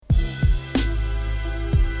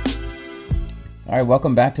All right,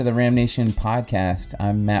 welcome back to the Ram Nation podcast.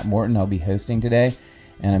 I'm Matt Morton. I'll be hosting today,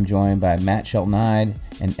 and I'm joined by Matt Shelton-Ide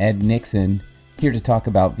and Ed Nixon, here to talk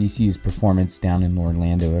about VCU's performance down in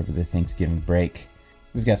Orlando over the Thanksgiving break.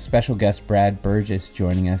 We've got special guest Brad Burgess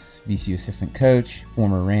joining us, VCU assistant coach,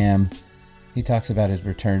 former Ram. He talks about his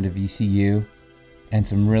return to VCU and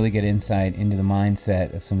some really good insight into the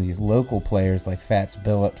mindset of some of these local players like Fats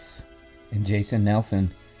Billups and Jason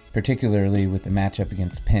Nelson, particularly with the matchup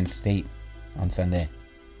against Penn State on Sunday.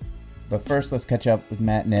 But first, let's catch up with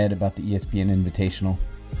Matt and Ed about the ESPN Invitational.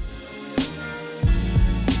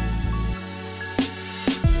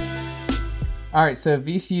 All right, so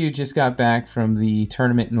VCU just got back from the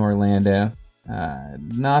tournament in Orlando.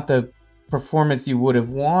 Not the performance you would have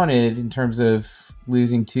wanted in terms of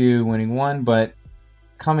losing 2, winning 1, but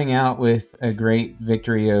coming out with a great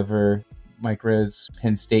victory over Mike Rhodes'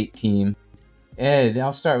 Penn State team. Ed,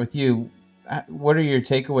 I'll start with you. What are your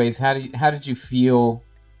takeaways? How did you feel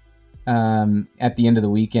at the end of the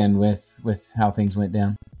weekend with how things went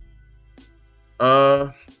down?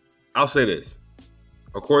 I'll say this.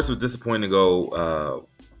 Of course, it was disappointing to go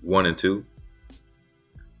 1-2.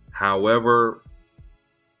 However,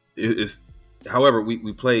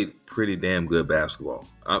 we played pretty damn good basketball.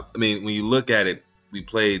 I mean, when you look at it, we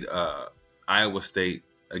played Iowa State,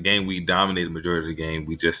 a game we dominated the majority of the game.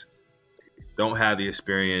 We just don't have the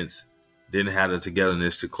experience, didn't have the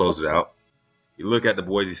togetherness to close it out. You look at the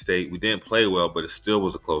Boise State, we didn't play well, but it still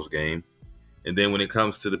was a close game. And then when it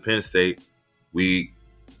comes to the Penn State, we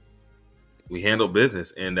handled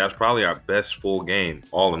business, and that's probably our best full game,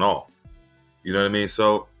 all in all. You know what I mean?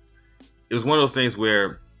 So it was one of those things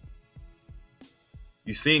where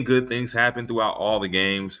you've seen good things happen throughout all the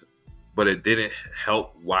games, but it didn't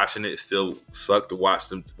help watching it. It still sucked to watch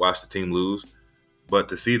the team lose. But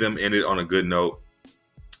to see them end it on a good note,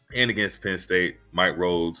 and against Penn State, Mike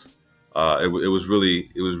Rhodes, it was really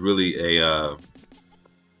it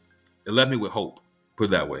left me with hope. Put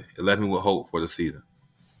it that way. It left me with hope for the season.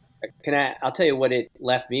 I'll tell you what it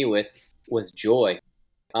left me with was joy.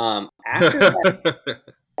 After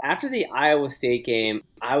the Iowa State game,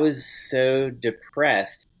 I was so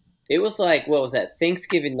depressed. It was like, what was that,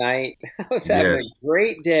 Thanksgiving night? I was having a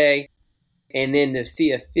great day, and then to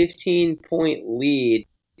see a 15-point lead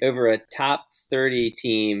over a top 30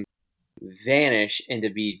 team vanish and to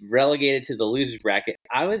be relegated to the loser's bracket,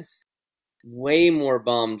 I was way more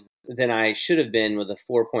bummed than I should have been with a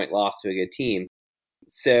 4-point loss to a good team.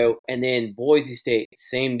 So, and then Boise State,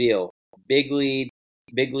 same deal. Big lead,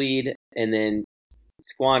 and then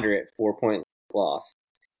squander it, 4-point loss.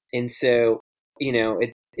 And so,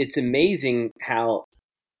 it's amazing how,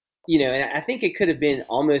 and I think it could have been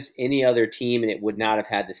almost any other team and it would not have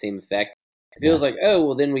had the same effect. It feels like, oh,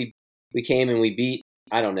 well, then we came and we beat,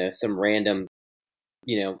 I don't know, some random,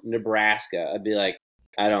 Nebraska. I'd be like,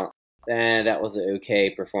 that was an okay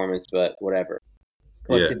performance, but whatever.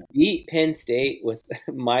 But to beat Penn State with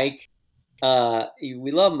Mike,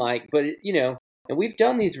 we love Mike, but and we've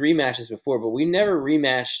done these rematches before, but we never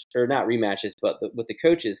rematched, or not rematches, but with the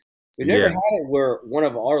coaches. We've never had it where one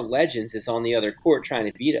of our legends is on the other court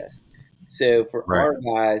trying to beat us. So for our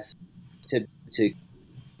guys to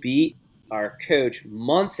beat our coach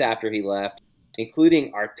months after he left,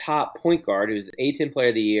 including our top point guard, who's the A-10 Player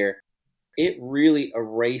of the Year, it really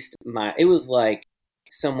erased it was like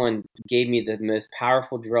someone gave me the most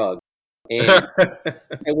powerful drug. And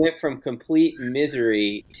I went from complete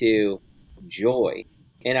misery to joy.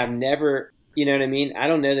 And I've never, you know what I mean? I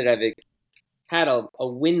don't know that I've had a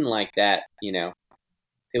win like that, It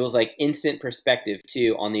was like instant perspective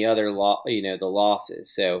too on the other the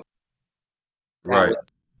losses. So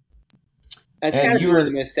that's kind of one of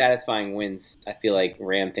the most satisfying wins I feel like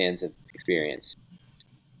Ram fans have experienced.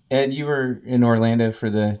 Ed, you were in Orlando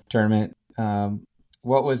for the tournament.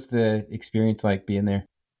 What was the experience like being there?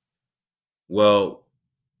 Well,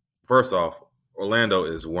 first off, Orlando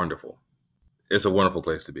is wonderful. It's a wonderful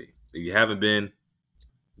place to be. If you haven't been,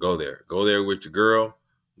 go there. Go there with your girl.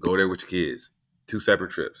 Go there with your kids. 2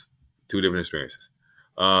 separate trips. 2 different experiences.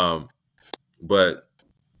 But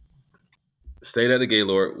stayed at the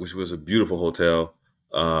Gaylord, which was a beautiful hotel.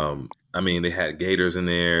 They had gators in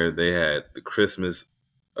there. They had the Christmas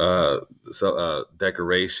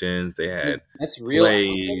decorations. They had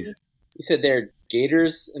plays. You said there are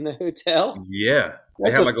gators in the hotel? Yeah.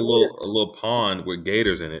 They had like a little pond with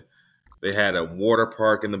gators in it. They had a water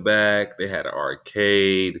park in the back. They had an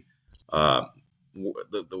arcade.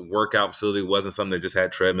 The workout facility wasn't something that just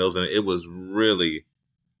had treadmills in it. It was really,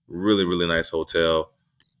 really, really nice hotel.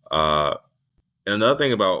 And another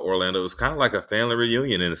thing about Orlando, it was kind of like a family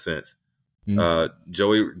reunion in a sense.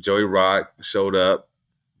 Joey Rock showed up.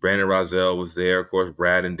 Brandon Rozelle was there. Of course,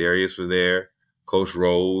 Brad and Darius were there. Coach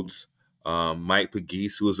Rhodes, Mike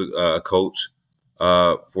Pegues, who was a coach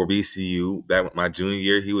for VCU. That my junior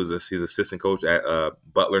year, he's assistant coach at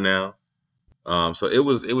Butler now. So it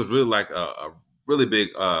was really like a really big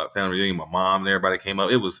family reunion. My mom and everybody came up.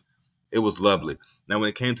 It was lovely. Now, when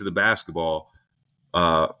it came to the basketball,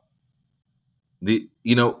 uh, the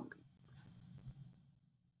you know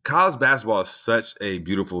college basketball is such a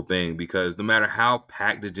beautiful thing because no matter how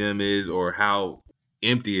packed the gym is or how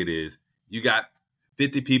empty it is, you got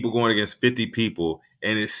 50 people going against 50 people,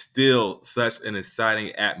 and it's still such an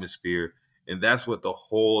exciting atmosphere. And that's what the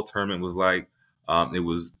whole tournament was like. It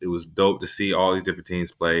was dope to see all these different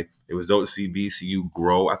teams play. It was dope to see VCU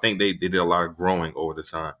grow. I think they did a lot of growing over this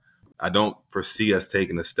time. I don't foresee us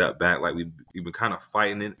taking a step back. Like we've been kind of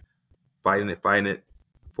fighting it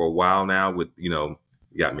for a while now with, you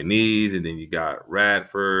got McNeese and then you got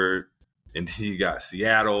Radford and then you got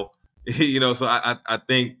Seattle. So I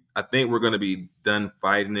think we're going to be done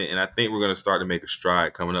fighting it, and I think we're going to start to make a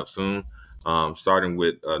stride coming up soon, starting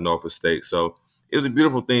with Norfolk State. So it was a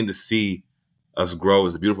beautiful thing to see us grow.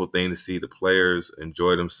 It's a beautiful thing to see the players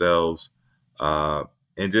enjoy themselves and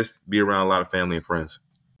just be around a lot of family and friends.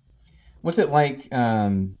 What's it like,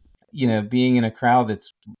 being in a crowd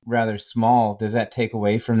that's rather small? Does that take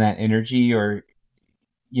away from that energy, or,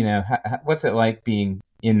 what's it like being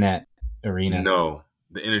in that arena? No,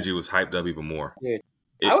 the energy was hyped up even more. Dude,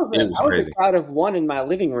 It I was was a crazy. crowd of one in my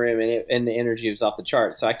living room, and the energy was off the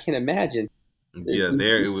charts. So I can't imagine this. Yeah,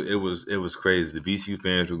 there it was crazy. The VCU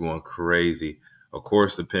fans were going crazy. Of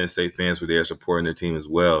course, the Penn State fans were there supporting their team as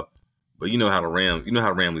well. But you know how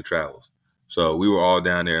Ramley travels. So we were all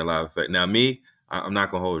down there in live effect. Now me, I'm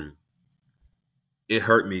not gonna hold you. It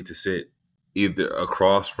hurt me to sit either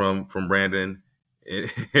across from Brandon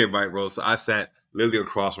and Mike Rose. So I sat literally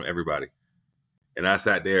across from everybody, and I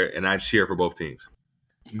sat there and I cheered for both teams.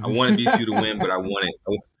 I wanted VCU to win, but I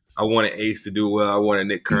wanted Ace to do well. I wanted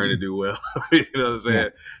Nick Kern to do well. You know what I'm saying? Yeah.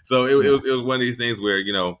 So it was one of these things where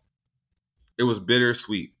it was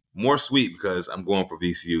bittersweet, more sweet because I'm going for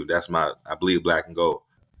VCU. That's I believe black and gold.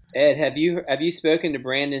 Ed, have you spoken to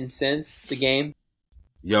Brandon since the game?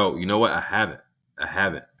 Yo, you know what? I haven't. And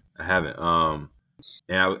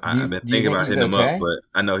I've been Do you thinking think about he's hitting him up, okay? but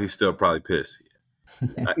I know he's still probably pissed.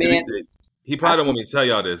 Man, He I probably don't want me to tell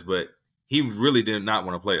y'all this, but he really did not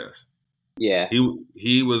want to play us. yeah,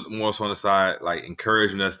 He was more so on the side, like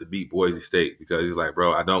encouraging us to beat Boise State because he's like,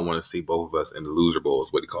 bro, I don't want to see both of us in the loser bowl,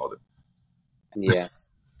 is what he called yeah.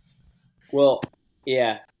 Well,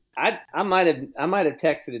 yeah. I might have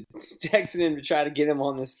texted him to try to get him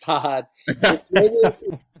on this pod. And maybe it.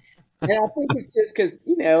 and I think it's just because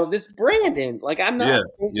this Brandon. Like I'm not Yeah,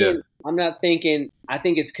 yeah, thinking. I'm not thinking. I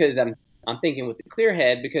think it's because I'm thinking with the clear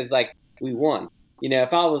head because like we won.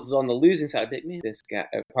 If I was on the losing side, I'd be like, man, this guy.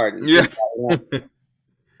 Pardon. yeah.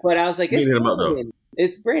 But I was like, You need it's to hit him up though. Brandon.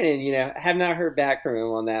 It's Brandon. I have not heard back from him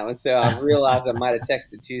on that one, so I realized I might have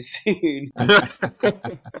texted too soon.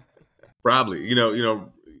 Probably.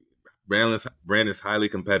 Brandon's highly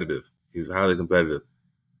competitive. He's highly competitive.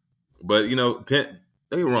 But don't get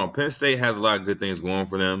me wrong, Penn State has a lot of good things going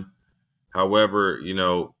for them. However,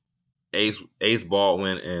 Ace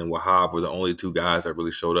Baldwin and Wahab were the only two guys that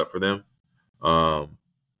really showed up for them. And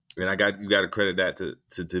you got to credit that to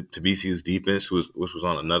VCU's defense, which was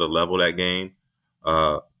on another level that game.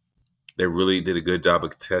 They really did a good job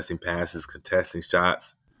of contesting passes, contesting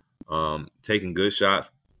shots, taking good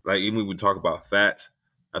shots. Like even when we talk about Fats,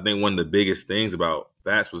 I think one of the biggest things about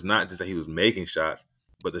Fats was not just that he was making shots,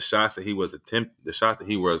 but the shots that he was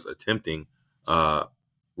attempting were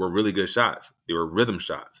really good shots. They were rhythm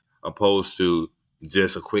shots, opposed to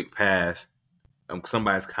just a quick pass.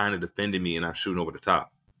 Somebody's kind of defending me, and I'm shooting over the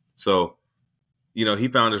top. So he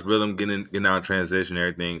found his rhythm, getting out of transition, and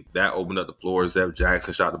everything. That opened up the floor. Zeb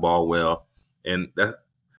Jackson shot the ball well, and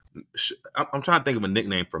I'm trying to think of a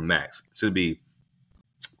nickname for Max. It should be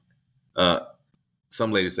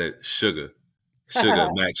some lady said Sugar,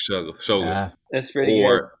 Max Sugar, That's pretty good.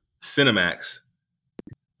 or Cinemax.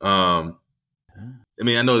 I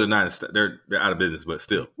mean, I know they're not they're out of business, but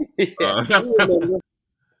still. Yeah.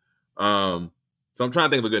 So I'm trying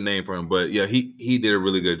to think of a good name for him, but yeah, he did a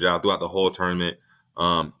really good job throughout the whole tournament.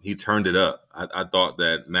 He turned it up. I thought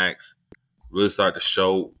that Max really started to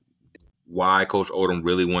show why Coach Odom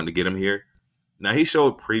really wanted to get him here. Now he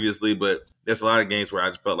showed previously, but there's a lot of games where I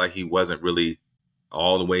just felt like he wasn't really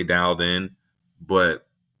all the way dialed in. But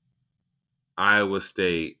Iowa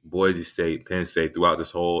State, Boise State, Penn State throughout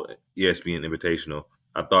this whole ESPN Invitational,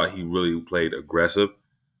 I thought he really played aggressive.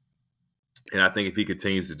 And I think if he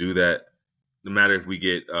continues to do that, no matter if we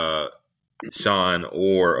get Sean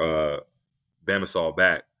or Bamisol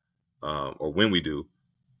back, or when we do,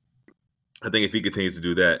 I think if he continues to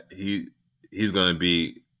do that, he's going to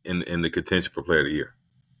be in the contention for Player of the Year.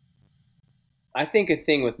 I think a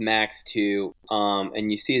thing with Max too,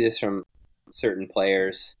 and you see this from certain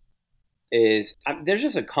players, is there's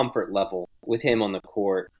just a comfort level with him on the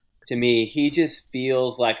court. To me, he just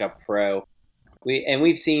feels like a pro.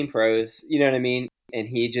 We've seen pros, you know what I mean? And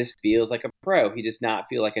he just feels like a pro. He does not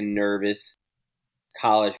feel like a nervous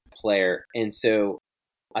college player. And so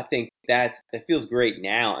I think that feels great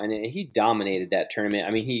now. And he dominated that tournament.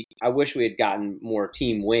 I mean, I wish we had gotten more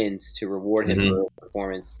team wins to reward him for his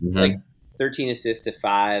performance. Like 13 assists to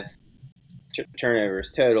 5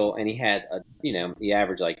 turnovers total, and he had he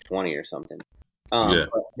averaged like 20 or something. But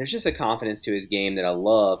there's just a confidence to his game that I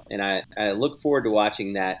love, and I look forward to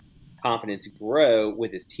watching that confidence grow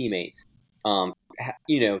with his teammates.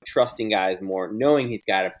 Trusting guys more, knowing he's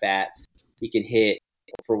got a fats, he can hit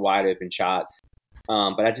for wide open shots.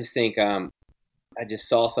 But I just think I just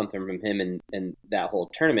saw something from him in that whole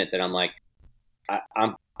tournament that I'm like,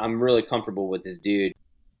 I'm really comfortable with this dude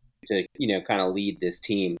to kind of lead this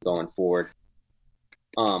team going forward.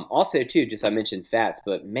 Also too, just I mentioned Fats,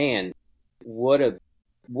 but man, what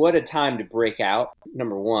a time to break out.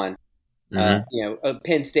 Number one,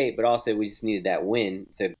 Penn State, but also we just needed that win.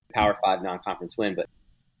 It's a Power 5 non-conference win, but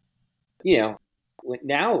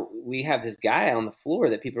now we have this guy on the floor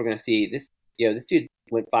that people are going to see. This dude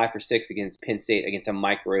went 5 for 6 against Penn State against a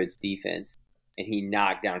Mike Rhodes defense, and he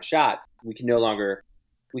knocked down shots. We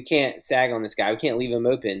can't sag on this guy. We can't leave him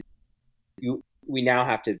open. We now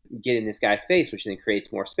have to get in this guy's face, which then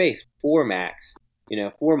creates more space for Max,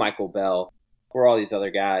 for Michael Bell, for all these other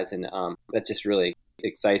guys, and that just really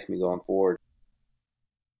excites me going forward.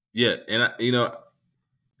 Yeah, and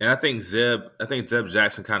I think Zeb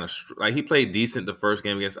Jackson kind of he played decent the first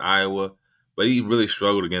game against Iowa, but he really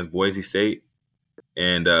struggled against Boise State.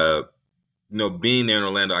 And being there in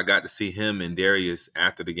Orlando, I got to see him and Darius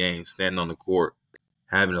after the game standing on the court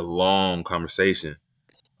having a long conversation.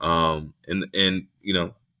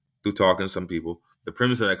 Through talking to some people, the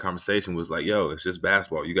premise of that conversation was like, "Yo, it's just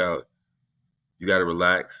basketball. You got to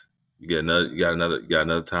relax. You got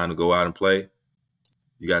another time to go out and play.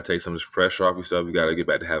 You got to take some of this pressure off yourself. You got to get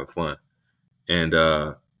back to having fun." And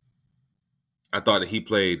I thought that he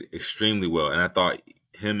played extremely well, and I thought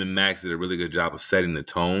him and Max did a really good job of setting the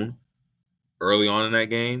tone early on in that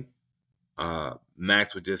game.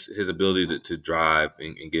 Max with just his ability to drive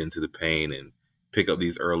and get into the paint and pick up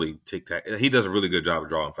these early tic-tac. He does a really good job of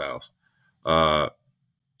drawing fouls.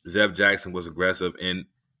 Zeb Jackson was aggressive, and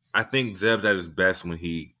I think Zeb's at his best when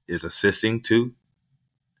he is assisting too.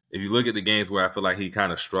 If you look at the games where I feel like he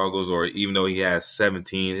kind of struggles, or even though he has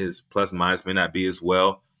 17, his plus minus may not be as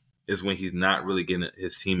well, is when he's not really getting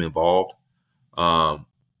his team involved. And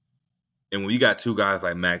when you got two guys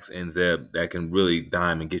like Max and Zeb that can really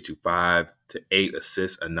dime and get you 5 to 8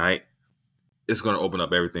 assists a night, it's going to open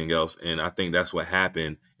up everything else. And I think that's what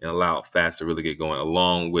happened and allowed Fats to really get going,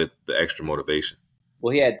 along with the extra motivation.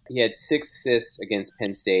 Well, he had 6 assists against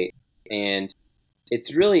Penn State, and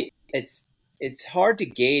it's hard to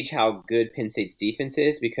gauge how good Penn State's defense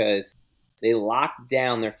is because they locked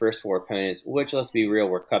down their first 4 opponents, which, let's be real,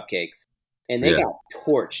 were cupcakes, and they got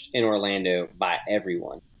torched in Orlando by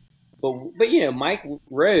everyone. But Mike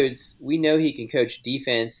Rhodes, we know he can coach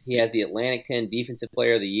defense. He has the Atlantic 10 Defensive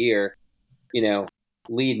Player of the Year,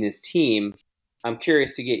 leading his team. I'm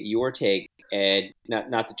curious to get your take, Ed,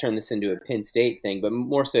 not to turn this into a Penn State thing, but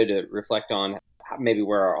more so to reflect on maybe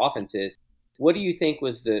where our offense is. What do you think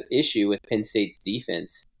was the issue with Penn State's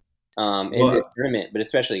defense in this tournament, but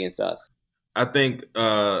especially against us? I think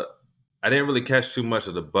I didn't really catch too much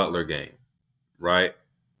of the Butler game, right?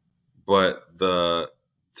 But the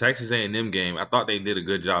Texas A&M game, I thought they did a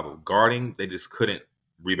good job of guarding. They just couldn't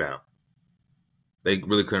rebound. They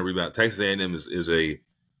really couldn't rebound. Texas A&M is a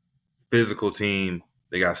physical team.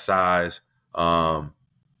 They got size, and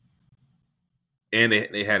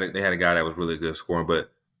they had a guy that was really good scoring.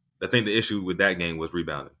 But I think the issue with that game was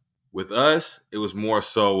rebounding. With us, it was more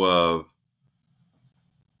so of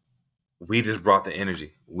we just brought the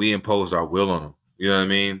energy. We imposed our will on them. You know what I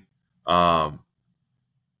mean?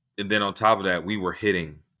 And then on top of that, we were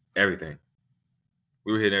hitting everything.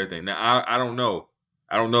 Now, I don't know.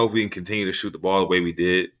 I don't know if we can continue to shoot the ball the way we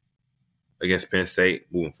did against Penn State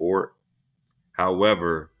moving forward.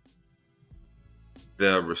 However,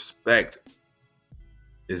 the respect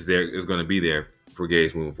is going to be there for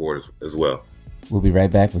Gage moving forward as well. We'll be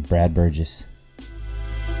right back with Brad Burgess.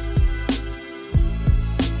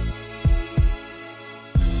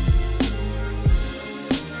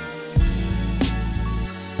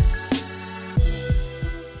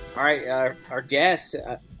 All right, our guest,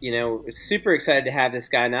 is super excited to have this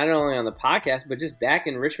guy not only on the podcast but just back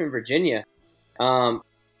in Richmond, Virginia.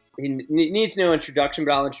 He needs no introduction,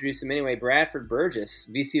 but I'll introduce him anyway. Bradford Burgess,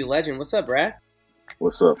 VCU legend. What's up, Brad?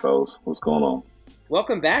 What's up, fellas? What's going on?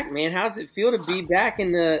 Welcome back, man. How's it feel to be back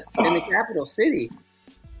in the capital city?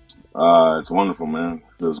 It's wonderful, man.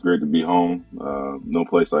 Feels great to be home. No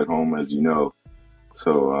place like home, as you know.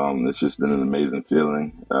 So it's just been an amazing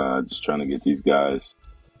feeling. Just trying to get these guys,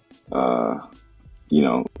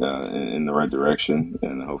 in the right direction,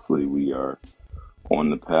 and hopefully we are on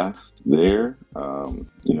the path there.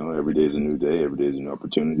 Every day is a new day. Every day is a new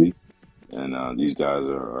opportunity. And these guys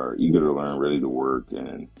are eager to learn, ready to work,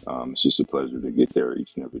 and it's just a pleasure to get there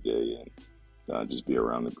each and every day and just be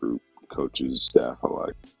around the group, coaches, staff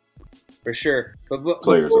alike. For sure. But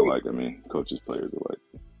players alike, coaches, players alike.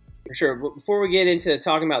 For sure. But before we get into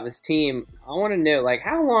talking about this team, I want to know,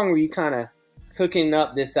 how long were you kind of cooking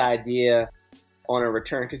up this idea on a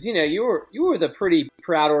return? Because, you were the pretty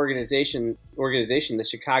proud organization, the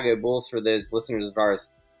Chicago Bulls, for those listeners of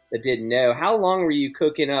ours that didn't know. How long were you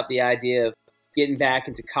cooking up the idea of getting back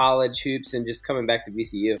into college hoops and just coming back to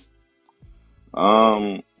VCU?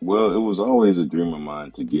 Well, it was always a dream of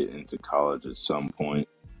mine to get into college at some point.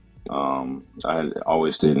 I had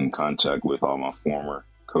always stayed in contact with all my former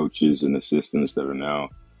coaches and assistants that are now,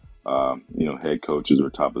 head coaches or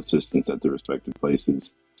top assistants at their respective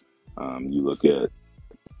places. You look at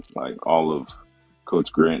all of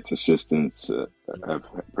Coach Grant's assistants have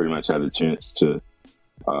pretty much had a chance to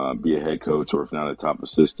be a head coach, or if not a top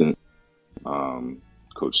assistant.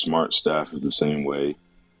 Coach Smart's staff is the same way,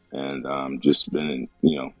 and just been,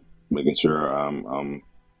 making sure I'm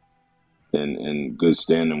in good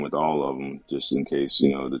standing with all of them, just in case,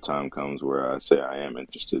 the time comes where I say I am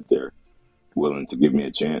interested. They're willing to give me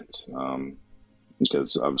a chance,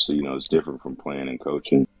 because obviously, it's different from playing and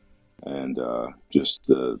coaching, and just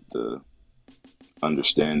the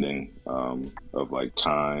understanding of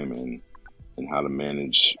time and how to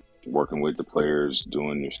manage working with the players,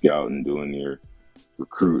 doing your scouting, doing your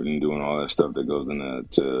recruiting, doing all that stuff that goes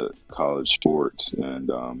into college sports,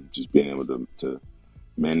 and just being able to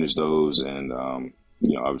manage those and,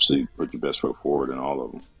 obviously put your best foot forward in all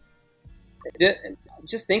of them.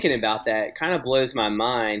 Just thinking about that, it kind of blows my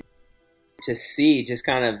mind to see just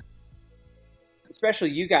kind of, especially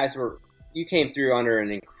you came through under an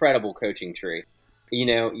incredible coaching tree.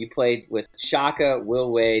 You played with Shaka,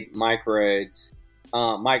 Will Wade, Mike Rhodes,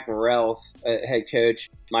 Mike Morrell's head coach,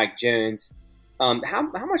 Mike Jones. How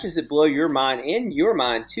much does it blow your mind, and your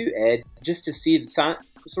mind too, Ed, just to see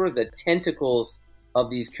sort of the tentacles of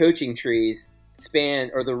these coaching trees span,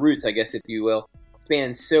 or the roots, I guess, if you will,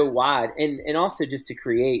 span so wide, and also just to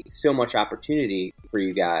create so much opportunity for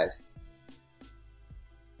you guys?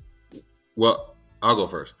 Well, I'll go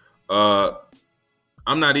first.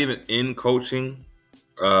 I'm not even in coaching,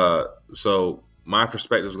 so my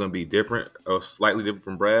perspective is going to be different, or slightly different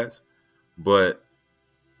from Brad's, but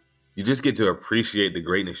you just get to appreciate the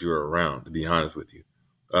greatness you're around, to be honest with you.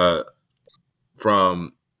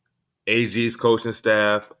 From AG's coaching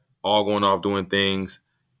staff, all going off doing things,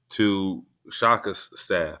 to Shaka's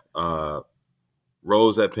staff,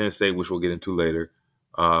 Rose at Penn State, which we'll get into later,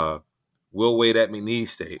 Will Wade at McNeese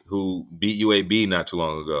State, who beat UAB not too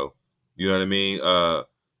long ago. You know what I mean?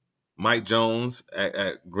 Mike Jones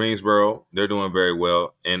at Greensboro, they're doing very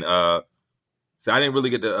well. And so I didn't really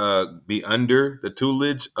get to be under the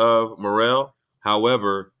tutelage of Morrell.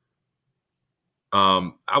 However,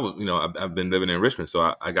 I've been living in Richmond,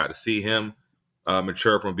 so I got to see him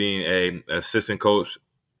mature from being an assistant coach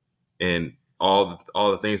and all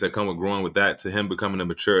the things that come with growing with that, to him becoming a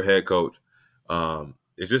mature head coach.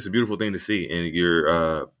 It's just a beautiful thing to see,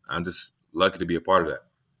 and I'm just lucky to be a part of that.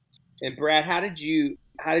 And Brad, how did you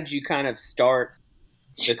kind of start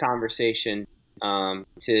the conversation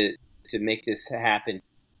to make this happen?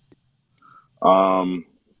 Well,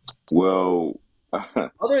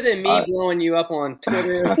 other than me blowing you up on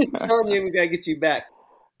Twitter and telling you we gotta get you back.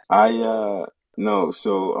 No.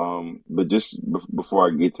 So, but just before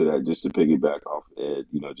I get to that, just to piggyback off Ed,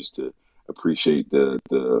 just to appreciate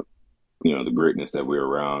the greatness that we're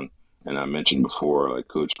around. And I mentioned before, like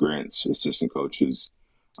Coach Grant's assistant coaches.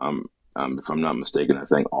 If I'm not mistaken, I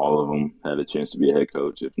think all of them had a chance to be a head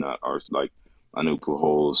coach. If not, I know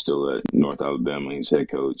Pujols still at North Alabama. He's head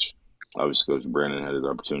coach. Obviously, Coach Brandon had his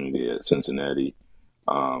opportunity at Cincinnati.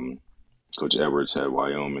 Coach Edwards had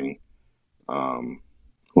Wyoming. Who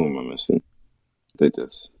am I missing? I think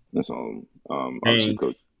that's all. Obviously,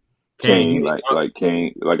 Coach Kane, like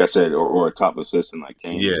Kane, like I said, or a top assistant like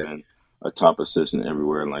Kane has been a top assistant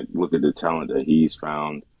everywhere. And look at the talent that he's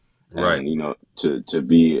found Right. And to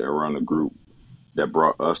be around a group that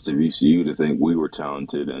brought us to VCU, to think we were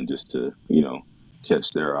talented, and just to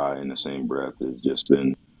catch their eye in the same breath has just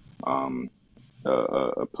been um,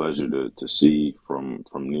 a pleasure to see from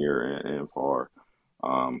near and far.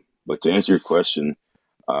 But to answer your question,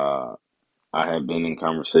 uh, I have been in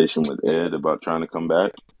conversation with Ed about trying to come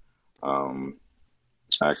back. Um,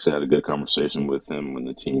 I actually had a good conversation with him when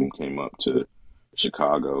the team came up to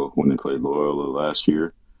Chicago when they played Loyola last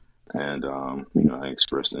year, and I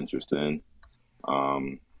expressed interest in.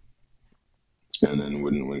 Um, and then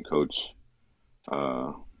when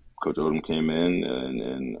uh, Coach Odom came in,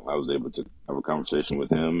 and I was able to have a conversation with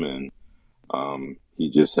him, and he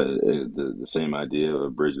just had the same idea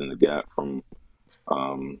of bridging the gap from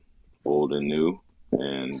old and new,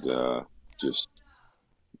 and just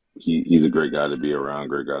he's a great guy to be around,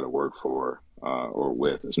 great guy to work for or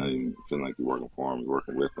with. It's not even feeling like you're working for him, you're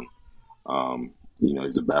working with him.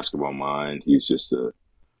 He's a basketball mind. He's just a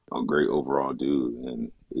great overall dude,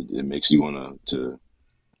 and it makes you want to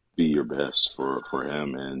be your best for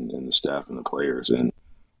him and the staff and the players. And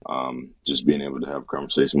just being able to have a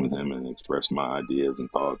conversation with him and express my ideas and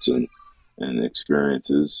thoughts and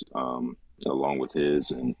experiences along with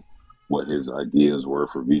his, and what his ideas were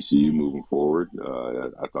for VCU moving forward.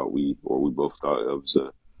 I thought we both thought it was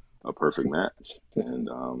a perfect match. And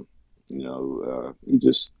he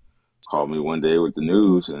just called me one day with the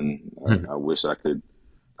news, and I wish I could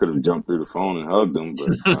have jumped through the phone and hugged him,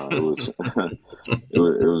 but it was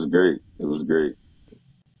it was great. It was great.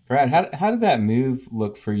 Brad, how did that move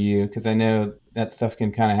look for you? Because I know that stuff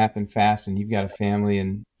can kind of happen fast, and you've got a family,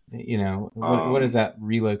 and what does Um, that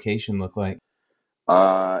relocation look like?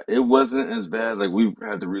 it wasn't as bad. Like, we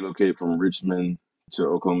had to relocate from Richmond to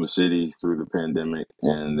Oklahoma City through the pandemic,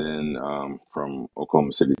 and then from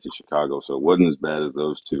Oklahoma City to Chicago. So it wasn't as bad as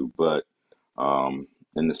those two. But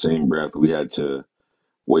in the same breath, we had to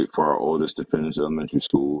wait for our oldest to finish elementary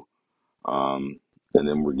school, um, and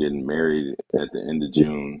then we're getting married at the end of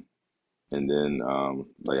June, and then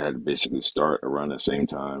like I had to basically start around the same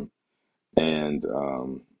time, and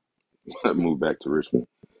moved back to Richmond.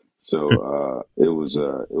 So it was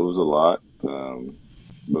a lot,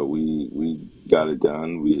 but we got it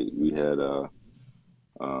done. We had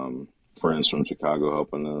um, friends from Chicago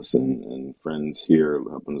helping us, and friends here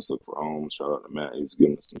helping us look for homes. Shout out to Matt; he was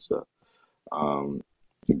giving us some stuff. Um,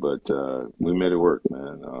 but we made it work,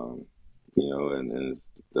 man. And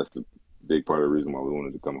that's the big part of the reason why we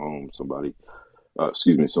wanted to come home. So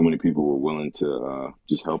many people were willing to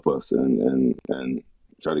just help us and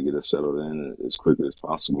try to get us settled in as quickly as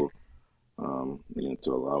possible,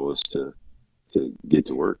 to allow us to get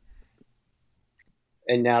to work.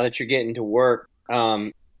 And now that you're getting to work,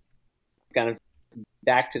 kind of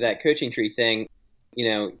back to that coaching tree thing,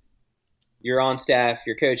 you're on staff,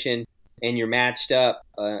 you're coaching, and you're matched up.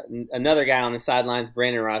 Another guy on the sidelines,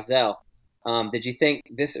 Brandon Rozelle. Did you think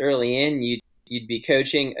this early in you'd be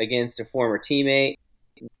coaching against a former teammate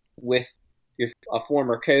with a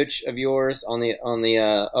former coach of yours on the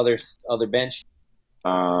other bench?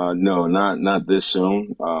 No, not this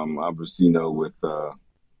soon. Obviously, with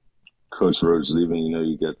Coach Rhodes leaving,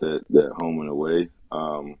 you get that home and away.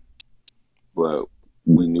 But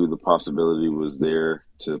we knew the possibility was there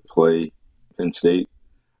to play Penn State.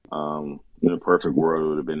 In a perfect world, it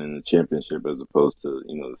would have been in the championship as opposed to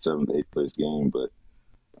the seventh, eighth place game. But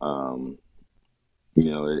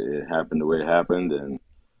it happened the way it happened, and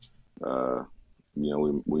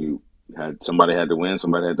we had somebody had to win,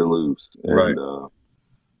 somebody had to lose, Right. and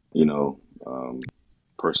you know,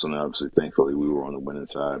 personally, obviously, thankfully, we were on the winning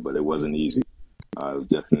side, but it wasn't easy. It was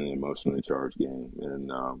definitely an emotionally charged game,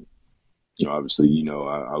 and obviously,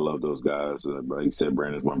 I love those guys. Like you said,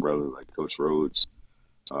 Brandon's my brother. Like Coach Rhodes,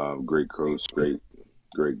 great coach,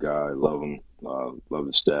 great guy. Love him. Love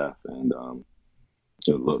the staff, and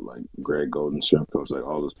look, like Greg Golden, strength coach, like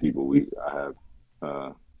all those people I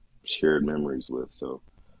have shared memories with. So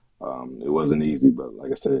it wasn't easy, but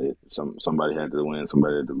like I said, somebody had to win,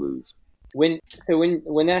 somebody had to lose. When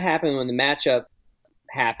that happened, when the matchup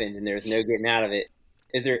happened, and there's no getting out of it,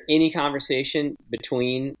 is there any conversation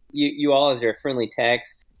between you all? Is there a friendly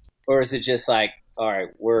text, or is it just like, all right,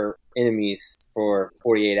 we're enemies for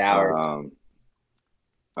 48 hours?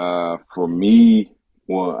 For me,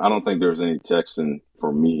 well, I don't think there was any texting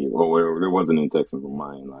for me, or there wasn't any texting for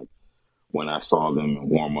mine. Like when I saw them in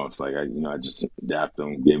warm ups, like I just dapped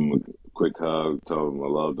them, gave them a quick hug, told them I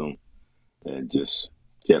loved them, and just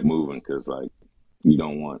kept moving because like you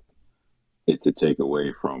don't want it to take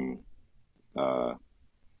away from uh,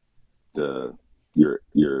 the your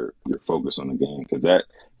focus on the game, because that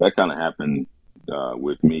kind of happened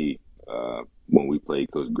with me when we played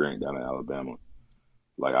Coach Grant down in Alabama.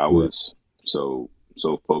 Like I Yeah. was so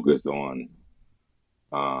focused on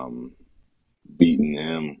beating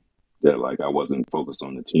him that like I wasn't focused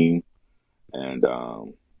on the team, and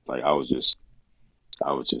like I was just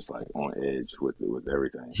like on edge with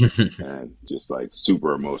everything, and just like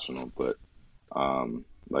super emotional. But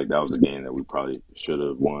like that was a game that we probably should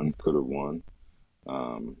have won, could have won,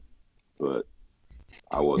 but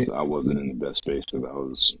I wasn't in the best space because I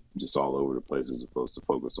was just all over the place as opposed to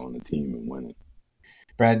focus on the team and winning.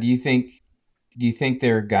 Brad, do you think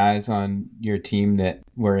there are guys on your team that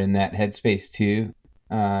were in that headspace too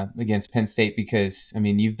against Penn State? Because I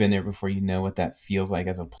mean, you've been there before. You know what that feels like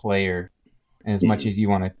as a player. And as much Mm-hmm. as you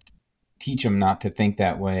want to teach them not to think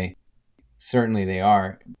that way, certainly they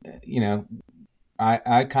are.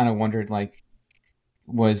 I kind of wondered, like,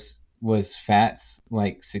 was Fat's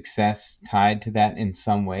like success tied to that in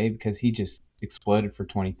some way, because he just exploded for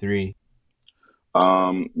 23.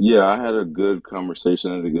 Yeah, I had a good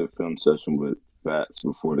conversation, I had a good film session with Fats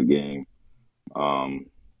before the game. Um,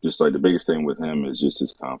 just like the biggest thing with him is just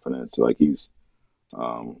his confidence. Like he's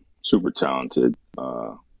super talented,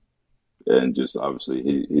 and just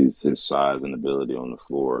obviously his size and ability on the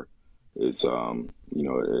floor is,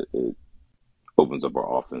 it opens up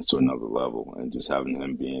our offense to another level. And just having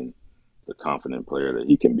him being the confident player that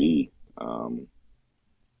he can be,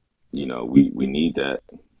 we need that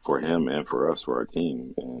for him and for us, for our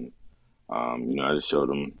team. And I just showed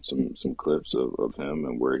him some clips of him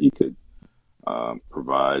and where he could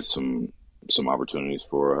provide some opportunities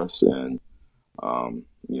for us, and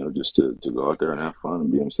just to go out there and have fun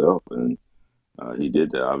and be himself. And he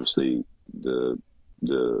did that. Obviously, the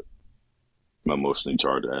emotionally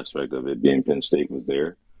charged aspect of it being Penn State was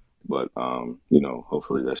there, but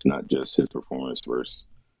hopefully that's not just his performance versus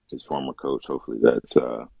his former coach. Hopefully that's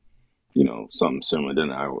something similar.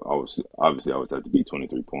 Then I obviously always have to be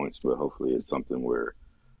 23 points, but hopefully it's something where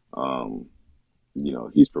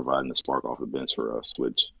he's providing the spark off the bench for us,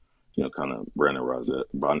 which kind of Brandon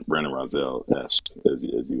Rozelle-esque, as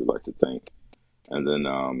you would like to think. And then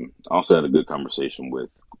I also had a good conversation with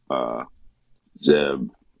Zeb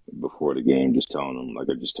before the game, just telling him, like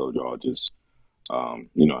I just told y'all, just I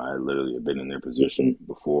literally had been in their position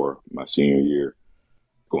before my senior year,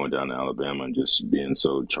 going down to Alabama and just being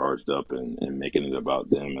so charged up and making it about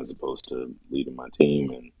them as opposed to leading my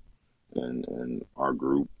team and our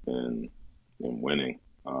group and winning.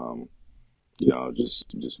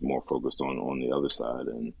 Just more focused on the other side.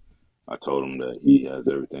 And I told him that he has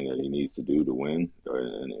everything that he needs to do to win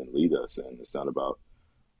and lead us. And it's not about,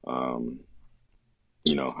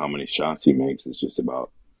 how many shots he makes. It's just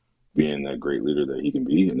about being that great leader that he can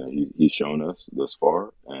be and that he's shown us thus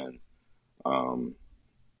far. And,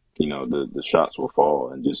 the shots will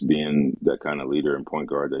fall, and just being that kind of leader and point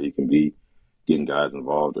guard that he can be, getting guys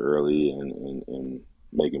involved early and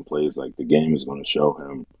making plays. Like the game is going to show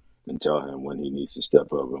him and tell him when he needs to step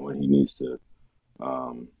up and when he needs to,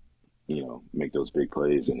 make those big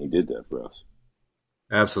plays. And he did that for us.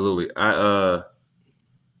 Absolutely. I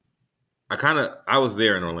was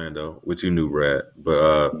there in Orlando, which you knew, Brad,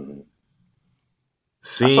 but Mm-hmm. I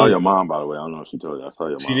saw seeing your mom, by the way. I don't know if she told you. I saw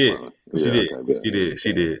your she mom, by did, the way. she Yeah, did, okay, good. she did, she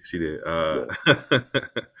Yeah, did, she did. good.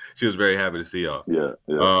 She was very happy to see y'all. Yeah,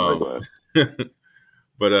 Um, likewise.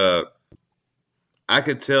 but I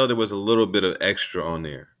could tell there was a little bit of extra on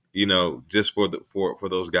there, just for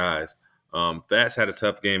those guys. Fats had a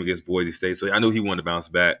tough game against Boise State, so I knew he wanted to bounce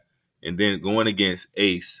back. And then going against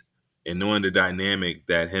Ace and knowing the dynamic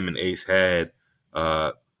that him and Ace had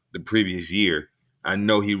the previous year, I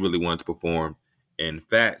know he really wanted to perform. And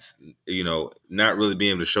Fats, not really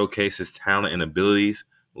being able to showcase his talent and abilities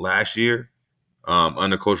last year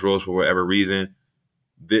under Coach Rose for whatever reason,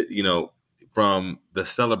 from the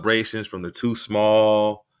celebrations, from the too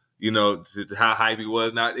small, to how hype he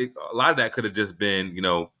was. Now, a lot of that could have just been,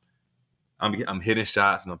 I'm hitting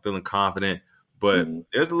shots and I'm feeling confident, but Mm-hmm.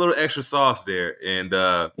 there's a little extra sauce there, and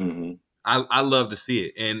Mm-hmm. I love to see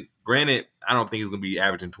it. And granted, I don't think he's going to be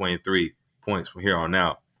averaging 23 points from here on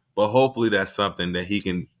out, but hopefully that's something that he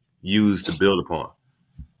can use to build upon.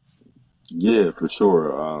 Yeah, for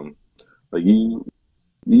sure. Like you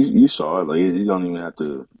saw it. Like you don't even have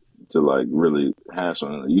to like really hash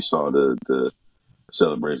on it. Like, you saw the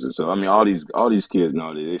celebration. So I mean, all these kids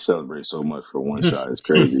nowadays, they celebrate so much for one shot. It's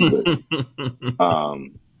crazy, but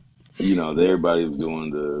um, everybody was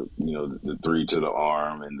doing the three to the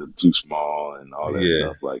arm and the too small and all that Yeah.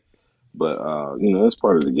 stuff. Like, but it's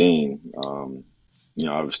part of the game.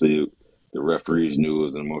 Obviously the referees knew it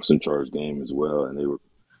was an emotion charged game as well, and they were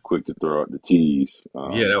quick to throw out the tees.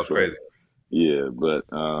 Yeah, that was But crazy. yeah, but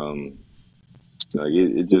Like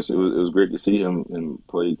it was great to see him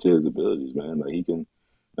play to his abilities, man. Like he can,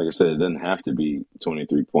 like I said, it doesn't have to be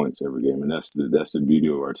 23 points every game, and that's the beauty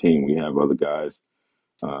of our team. We have other guys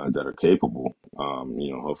that are capable.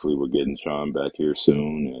 Hopefully we're getting Sean back here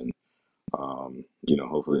soon, and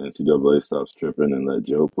hopefully NCAA stops tripping and let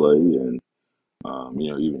Joe play. And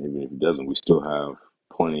even if he doesn't, we still have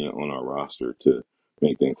plenty on our roster to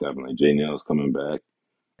make things happen. Like Jay Nail's coming back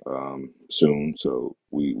soon, so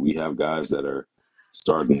we have guys that are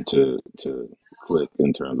starting to click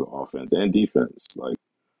in terms of offense and defense. Like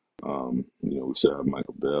we still have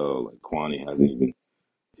Michael Bell. Like Kwani hasn't even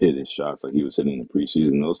hit his shots like he was hitting in the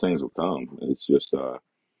preseason. Those things will come. It's just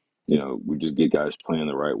we just get guys playing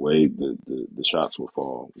the right way. The shots will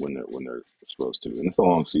fall when they're supposed to, and it's a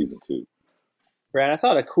long season too. Brad, I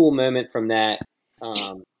thought a cool moment from that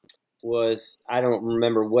was, I don't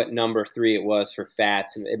remember what number 3 it was for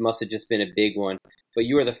Fats. It must have just been a big one. But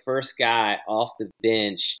you were the first guy off the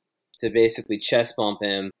bench to basically chest bump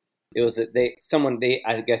him. It was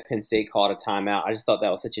I guess Penn State called a timeout. I just thought that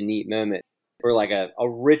was such a neat moment for like a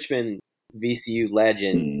Richmond VCU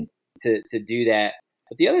legend Mm-hmm. to do that.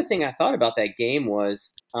 But the other thing I thought about that game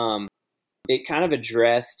was it kind of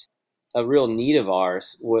addressed a real need of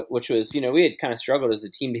ours, which was, we had kind of struggled as a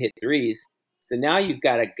team to hit threes. So now you've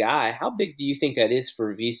got a guy. How big do you think that is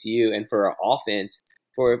for VCU and for our offense?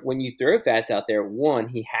 For when you throw Fats out there, one,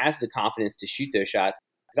 he has the confidence to shoot those shots.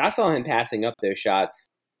 Because I saw him passing up those shots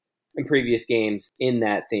in previous games in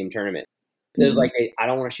that same tournament. It was like, hey, I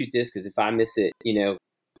don't want to shoot this because if I miss it,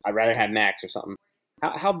 I'd rather have Max or something.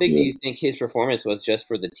 How big do you think his performance was just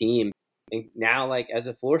for the team? And now, like, as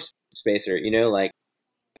a floor spacer, like,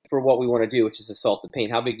 for what we want to do, which is assault the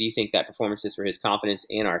paint, how big do you think that performance is for his confidence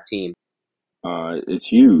and our team? It's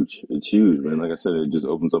huge. It's huge, man. Like I said, it just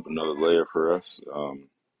opens up another layer for us on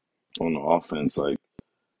the offense. Like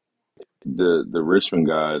the Richmond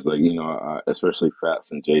guys, like especially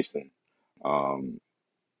Fats and Jason.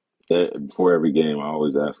 Before every game, I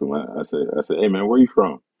always ask them. I say, hey man, where you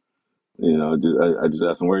from? I just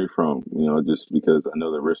ask them where you from. Just because I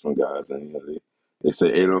know the Richmond guys, and they say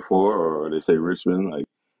 804 or they say Richmond, like,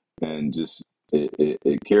 and just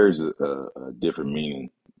it carries a different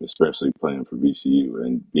meaning, especially playing for VCU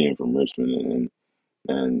and being from Richmond,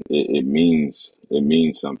 and it means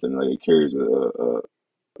something. Like it carries a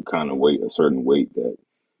kind of weight, a certain weight that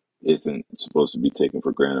isn't supposed to be taken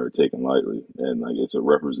for granted or taken lightly, and like it's a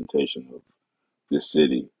representation of this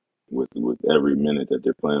city with every minute that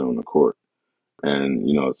they're playing on the court. And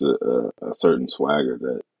it's a certain swagger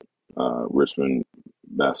that Richmond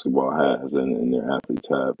basketball has, and their athletes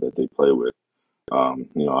have that they play with.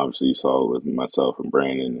 Obviously you saw it with myself and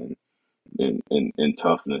Brandon, and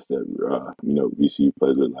toughness that VCU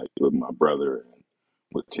plays with, like with my brother and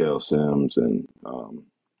with Kel Sims, and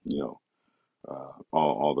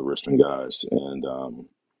all the Richmond guys, and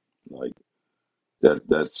like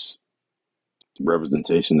that's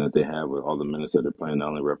representation that they have with all the minutes that they're playing not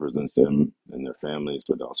only represents them and their families,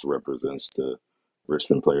 but also represents the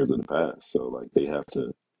Richmond players of the past. So like they have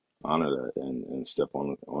to honor that and step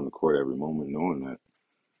on the court every moment knowing that.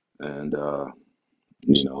 And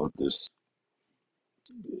this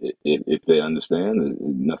if they understand,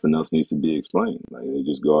 nothing else needs to be explained. Like they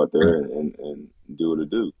just go out there and do what it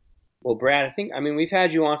do. Well, Brad, we've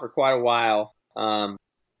had you on for quite a while.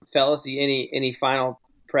 Fellas, any final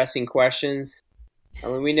pressing questions?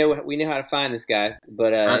 We know how to find this guy,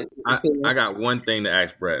 but I got one thing to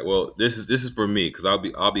ask Brad. Well, this is for me because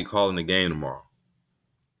I'll be calling the game tomorrow.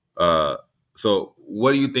 So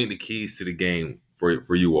what do you think the keys to the game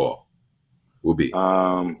for you all will be?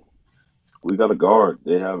 We got a guard.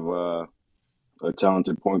 They have a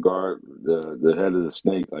talented point guard, the head of the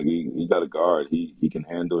snake. Like he got a guard. He can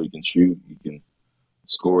handle. He can shoot. He can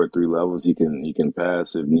score at 3 levels. He can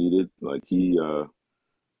pass if needed. Like he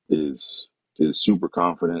is super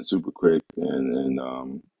confident, super quick, and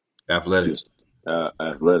Athletic. just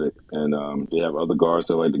athletic. And they have other guards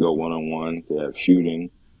that like to go 1-on-1. They have shooting,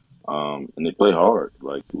 and they play hard.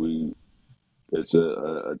 Like it's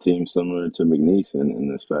a team similar to McNeese in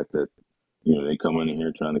this fact that they come in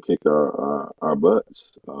here trying to kick our butts.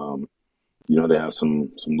 They have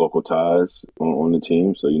some local ties on the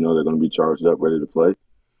team, so they're going to be charged up, ready to play.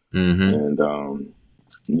 Mm-hmm. And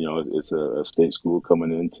it's a state school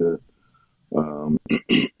coming into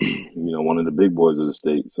one of the big boys of the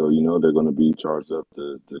state, so they're going to be charged up.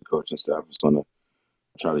 The coaching staff is going to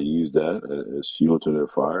try to use that as fuel to their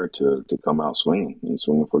fire to come out swinging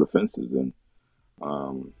for the fences, and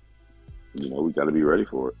we got to be ready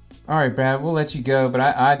for it. All right, Brad, we'll let you go, but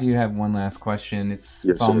I do have one last question. It's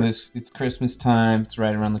Christmas time. It's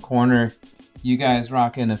right around the corner. You guys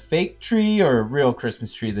rocking a fake tree or a real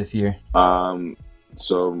Christmas tree this year?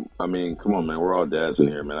 So I mean, come on, man. We're all dads in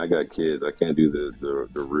here, man. I got kids. I can't do the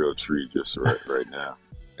real tree just right now.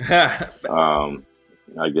 I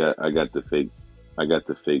got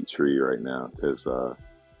the fake tree right now because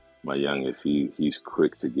my youngest he's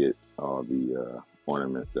quick to get all the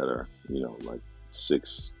ornaments that are like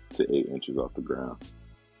 6 to 8 inches off the ground.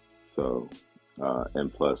 So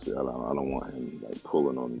and plus I don't want him like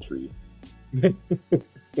pulling on the tree.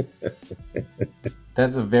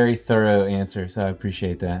 That's a very thorough answer, so I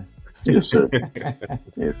appreciate that. Yes, sir.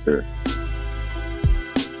 Yes, sir.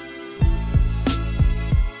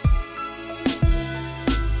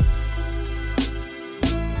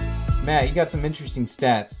 Matt, you got some interesting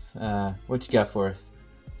stats. What you got for us?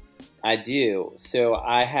 I do. So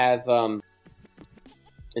I have,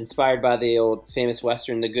 inspired by the old famous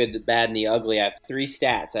Western, The Good, the Bad, and the Ugly, I have 3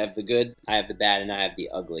 stats. I have the good, I have the bad, and I have the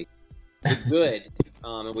ugly. The good,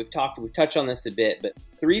 and we've touched on this a bit, but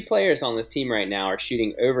 3 players on this team right now are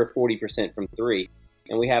shooting over 40% from 3,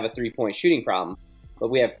 and we have a 3-point shooting problem.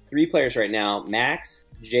 But we have 3 players right now: Max,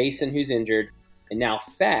 Jason, who's injured, and now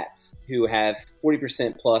Fats, who have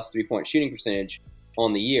 40% plus 3-point shooting percentage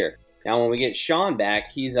on the year. Now, when we get Sean back,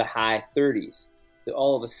 he's a high 30s. So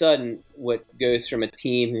all of a sudden, what goes from a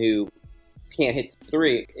team who can't hit the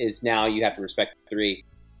 3 is now you have to respect the 3.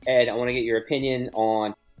 Ed, I want to get your opinion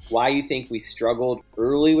on why you think we struggled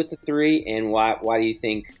early with the 3, and why do you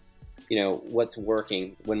think, what's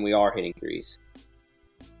working when we are hitting 3s?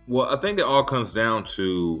 Well, I think it all comes down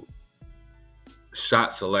to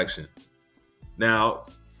shot selection. Now,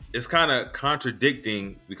 it's kind of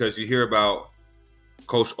contradicting because you hear about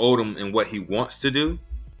Coach Odom and what he wants to do,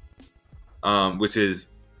 which is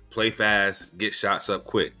play fast, get shots up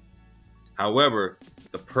quick. However,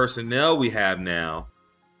 the personnel we have now,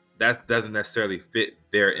 that doesn't necessarily fit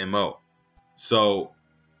their MO. So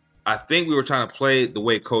I think we were trying to play the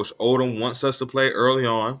way Coach Odom wants us to play early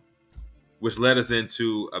on, which led us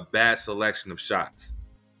into a bad selection of shots.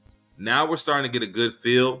 Now we're starting to get a good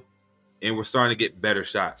feel, and we're starting to get better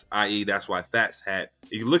shots, i.e. that's why Fats had –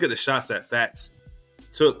 if you look at the shots that Fats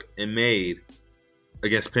took and made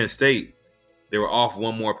against Penn State, they were off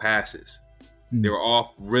one more passes. They were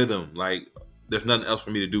off rhythm. Like, there's nothing else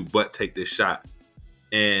for me to do but take this shot.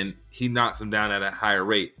 And he knocks them down at a higher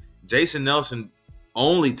rate. Jason Nelson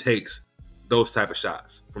only takes those type of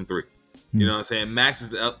shots from 3. You know what I'm saying? Max is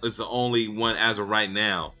the only one as of right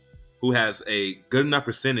now who has a good enough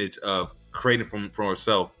percentage of creating for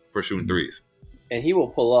himself for shooting 3s. And he will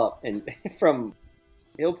pull up on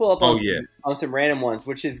some random ones,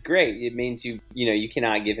 which is great. It means you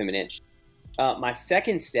cannot give him an inch. My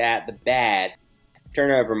second stat, the bad,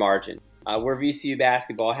 turnover margin. We're VCU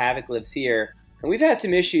basketball. Havoc lives here. And we've had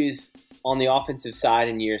some issues on the offensive side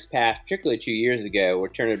in years past, particularly 2 years ago. We're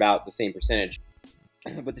turning about the same percentage.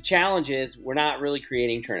 But the challenge is we're not really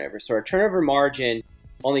creating turnovers. So our turnover margin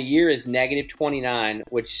on the year is negative 29,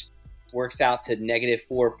 which works out to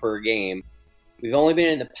 -4 per game. We've only been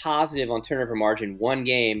in the positive on turnover margin 1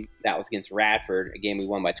 game. That was against Radford, a game we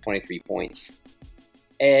won by 23 points.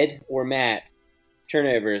 Ed or Matt,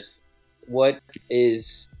 turnovers, what do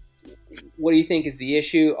you think is the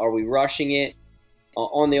issue? Are we rushing it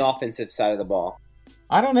on the offensive side of the ball?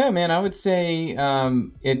 I don't know, man. I would say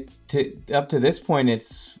up to this point,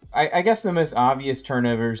 I guess the most obvious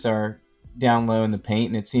turnovers are down low in the paint,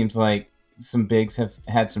 and it seems like some bigs have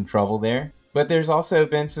had some trouble there. But there's also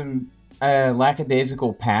been some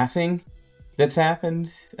lackadaisical passing that's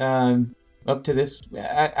happened up to this.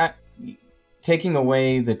 Taking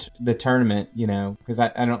away the tournament, because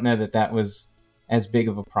I don't know that was as big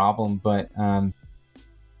of a problem, but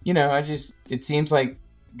it seems like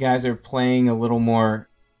guys are playing a little more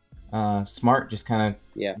smart, just kind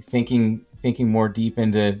of thinking more deep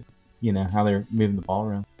into how they're moving the ball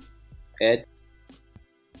around. Ed,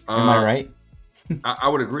 am I right? I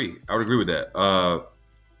would agree. I would agree with that.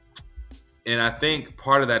 And I think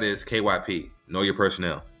part of that is KYP, know your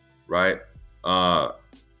personnel, right?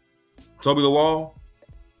 Toby Lawal,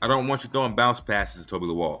 I don't want you throwing bounce passes to Toby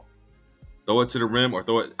Lawal. Throw it to the rim or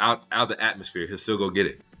throw it out the atmosphere. He'll still go get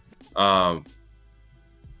it. When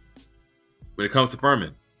it comes to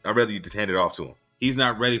Furman, I'd rather you just hand it off to him. He's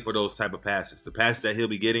not ready for those type of passes. The passes that he'll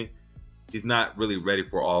be getting, he's not really ready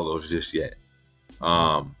for all those just yet.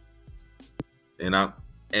 And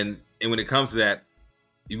when it comes to that,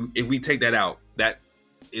 if we take that out, that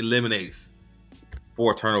eliminates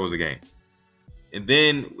 4 turnovers a game. And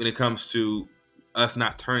then when it comes to us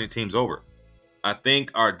not turning teams over, I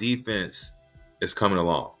think our defense is coming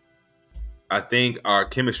along. I think our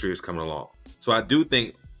chemistry is coming along. So I do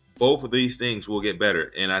think both of these things will get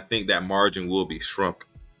better, and I think that margin will be shrunken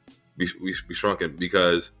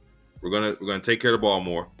because we're gonna take care of the ball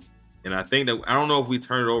more. And I think that I don't know if we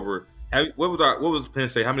turn it over. What was Penn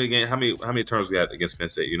State? How many turnovers we had against Penn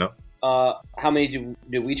State? You know? How many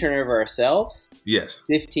did we turn over ourselves? Yes,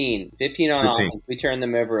 15 on 15. offense. We turned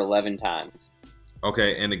them over 11 times.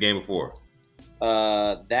 Okay, and the game before.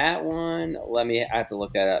 That one. I have to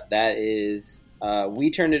look that up. That is, we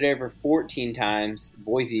turned it over 14 times.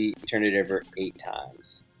 Boise turned it over 8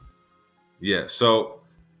 times. Yeah. So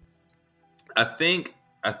I think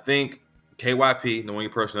KYP, knowing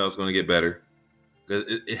your personnel, is going to get better.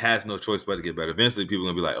 It has no choice but to get better. Eventually, people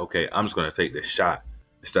are going to be like, okay, I'm just going to take this shot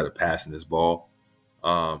instead of passing this ball,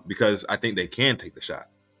 because I think they can take the shot.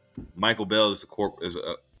 Michael Bell is a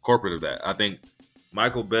corporate of that. I think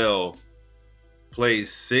Michael Bell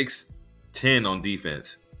plays 6'10" on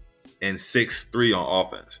defense and 6'3" on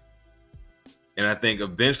offense. And I think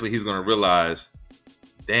eventually he's going to realize,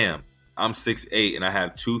 damn, I'm 6'8" and I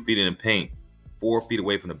have 2 feet in the paint, 4 feet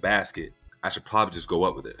away from the basket. I should probably just go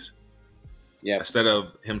up with this. Yeah. Instead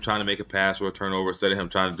of him trying to make a pass or a turnover, instead of him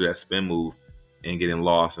trying to do that spin move and getting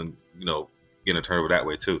lost and, getting a turnover that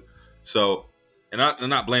way too. So, and I'm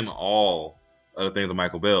not blaming all other things on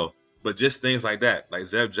Michael Bell, but just things like that. Like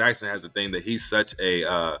Zev Jackson has the thing that he's such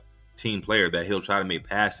a team player that he'll try to make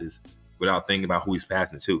passes without thinking about who he's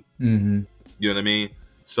passing it to. Mm-hmm. You know what I mean?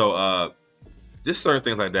 So just certain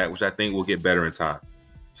things like that, which I think will get better in time.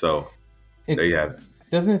 So there you have it.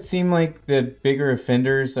 Doesn't it seem like the bigger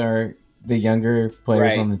offenders are the younger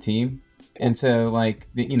players Right. on the team? And so,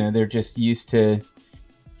 they're just used to,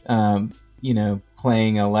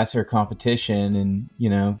 playing a lesser competition, and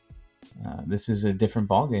this is a different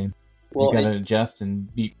ballgame. Well, You got to adjust and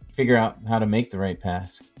figure out how to make the right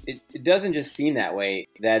pass. It doesn't just seem that way.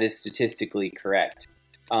 That is statistically correct.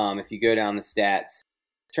 If you go down the stats,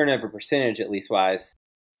 turnover percentage, at least wise,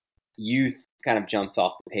 youth kind of jumps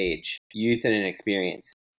off the page. Youth and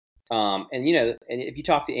inexperience. And if you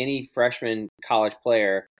talk to any freshman college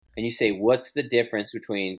player and you say, what's the difference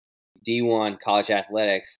between D1 college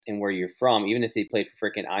athletics and where you're from, even if they played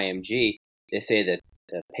for freaking IMG, they say that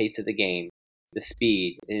the pace of the game, the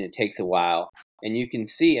speed, and it takes a while. And you can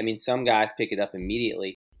see, some guys pick it up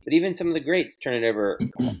immediately, but even some of the greats turn it over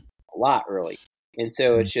a lot early. And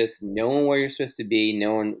so it's just knowing where you're supposed to be,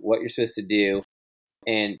 knowing what you're supposed to do.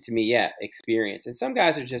 And to me, experience. And some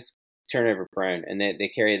guys are just turnover prone, and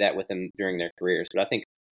they carry that with them during their careers. But I think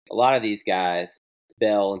a lot of these guys,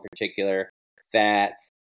 Bell in particular,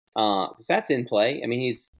 Fats didn't play.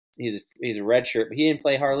 He's a red shirt, but he didn't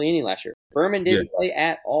play hardly any last year. Furman didn't play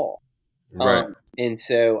at all. Right. And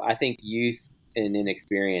so I think youth and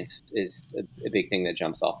inexperience is a big thing that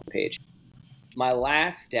jumps off the page. My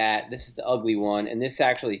last stat, this is the ugly one, and this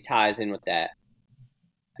actually ties in with that.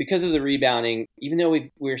 Because of the rebounding, even though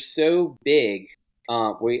we're so big,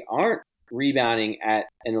 we aren't rebounding at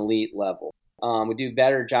an elite level. We do a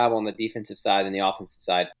better job on the defensive side than the offensive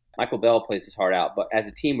side. Michael Bell plays his heart out, but as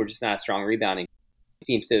a team, we're just not a strong rebounding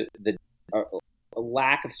team. So a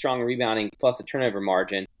lack of strong rebounding plus a turnover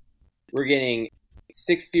margin, we're getting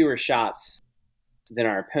 6 fewer shots than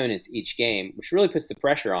our opponents each game, which really puts the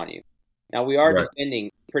pressure on you. Now, we are defending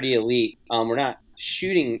pretty elite. We're not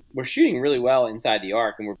shooting. We're shooting really well inside the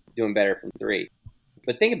arc, and we're doing better from 3.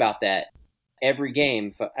 But think about that. Every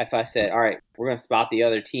game, if I said, all right, we're going to spot the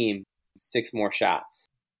other team 6 more shots,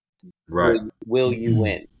 Right. will you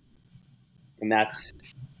win? And that's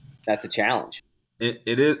a challenge.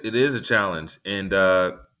 It is a challenge. And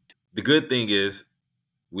the good thing is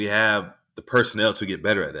we have the personnel to get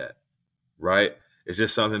better at that, right? It's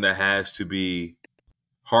just something that has to be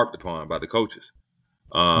harped upon by the coaches.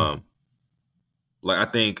 I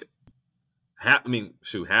think half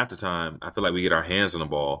the time I feel like we get our hands on the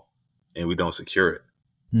ball and we don't secure it.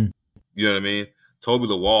 You know what I mean? Toby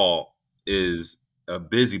Lawal is a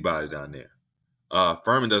busybody down there.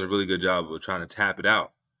 Furman does a really good job of trying to tap it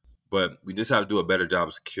out, but we just have to do a better job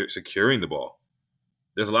of securing the ball.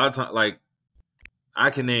 There's a lot of time, like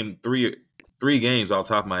I can name three games off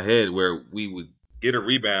the top of my head where we would get a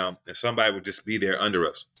rebound and somebody would just be there under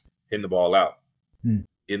us, hitting the ball out,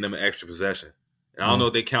 getting them an extra possession. And I don't know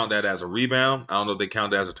if they count that as a rebound. I don't know if they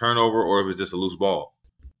count that as a turnover or if it's just a loose ball.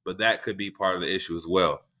 But that could be part of the issue as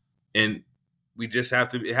well. And we just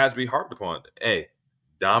it has to be harped upon. Hey,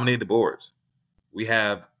 dominate the boards. We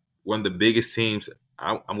have one of the biggest teams,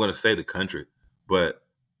 I'm going to say the country, but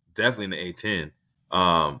definitely in the A10.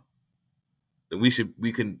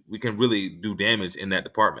 We can really do damage in that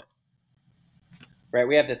department. Right.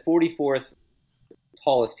 We have the 44th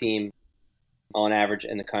tallest team on average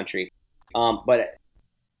in the country. But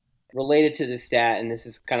related to this stat, and this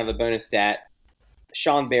is kind of a bonus stat,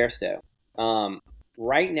 Sean Bairstow.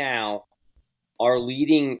 Right now, our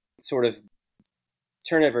leading sort of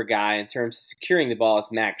turnover guy in terms of securing the ball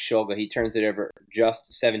is Max Shulga. He turns it over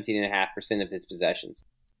just 17.5% of his possessions.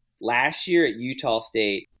 Last year at Utah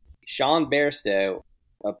State, Sean Bairstow,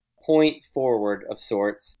 a point forward of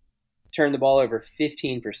sorts, turned the ball over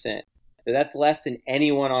 15%. So that's less than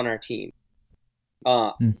anyone on our team. He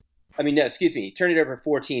turned it over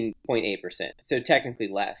 14.8%. So technically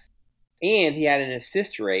less. And he had an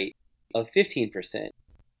assist rate of 15%,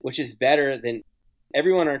 which is better than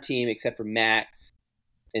everyone on our team except for Max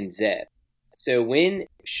and Zeb. So when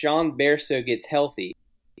Sean Bairstow gets healthy,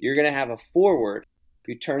 you're going to have a forward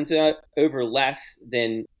who turns it over less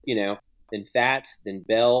than Fats, than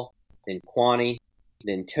Bell, than Kwani,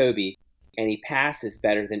 than Toby, and he passes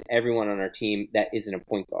better than everyone on our team that isn't a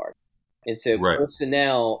point guard. And so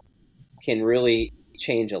personnel can really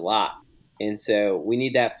change a lot. And so we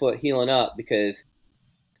need that foot healing up, because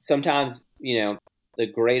sometimes, the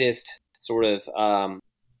greatest sort of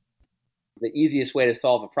the easiest way to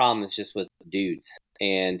solve a problem is just with dudes.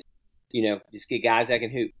 And, just get guys that can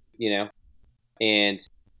hoop, and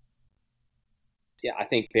yeah, I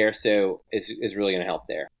think Bairstow is really going to help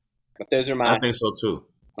there. But those are I think so too.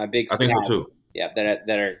 My big stats, I think so too. Yeah, that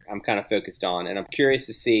are I'm kind of focused on, and I'm curious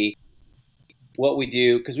to see what we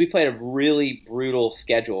do, because we played a really brutal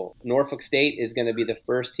schedule. Norfolk State is going to be the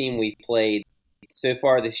first team we've played so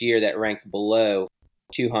far this year that ranks below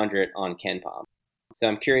 200 on KenPom. So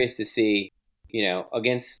I'm curious to see,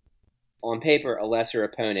 against, on paper, a lesser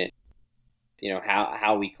opponent,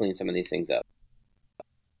 how we clean some of these things up.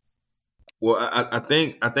 Well, I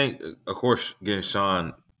think of course getting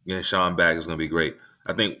Sean back is going to be great.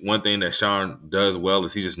 I think one thing that Sean does well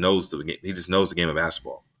is he just knows the game of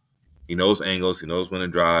basketball. He knows angles, he knows when to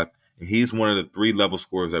drive, and he's one of the 3-level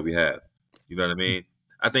scorers that we have. You know what I mean?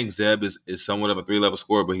 I think Zeb is somewhat of a 3-level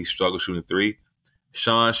scorer, but he struggles shooting 3.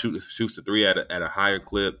 Sean shoots the 3 at a higher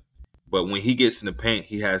clip, but when he gets in the paint,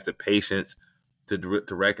 he has the patience to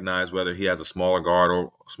recognize whether he has a smaller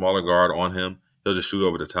guard on him. He'll just shoot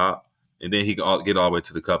over the top, and then he can get all the way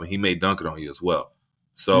to the cup, and he may dunk it on you as well.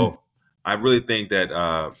 So I really think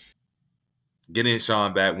that getting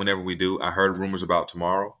Sean back whenever we do, I heard rumors about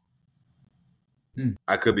tomorrow.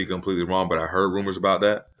 I could be completely wrong, but I heard rumors about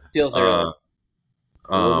that. Feels early.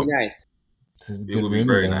 It will be nice. It would be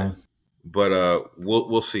very nice. But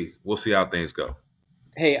we'll see. We'll see how things go.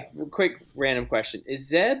 Hey, quick random question: is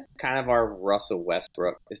Zeb kind of our Russell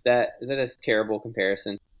Westbrook? Is that a terrible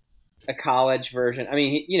comparison? A college version. I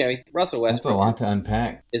mean, he's Russell Westbrook. That's a lot to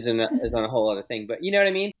unpack. Is on a whole other thing, but you know what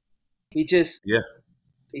I mean. He just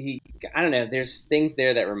I don't know. There's things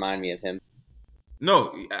there that remind me of him.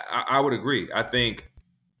 No, I would agree. I think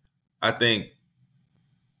that's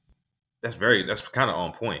kind of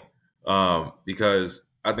on point, because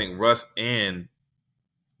I think Russ and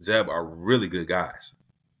Zeb are really good guys,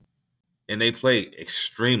 and they play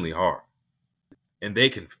extremely hard, and they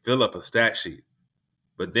can fill up a stat sheet,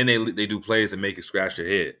 but then they do plays that make you scratch your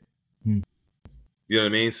head. You know what I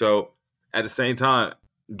mean? So at the same time,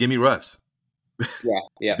 give me Russ.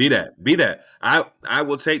 Yeah. Be that. I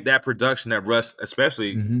will take that production that Russ,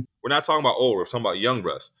 especially. We're not talking about old. We're talking about young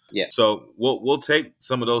Russ. Yeah. So we'll take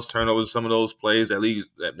some of those turnovers, some of those plays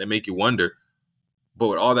that make you wonder. But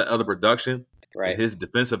with all that other production, and his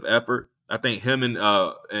defensive effort, I think him and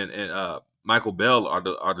Michael Bell are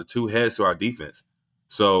the two heads to our defense.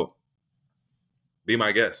 So be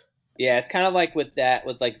my guest. Yeah, it's kind of like with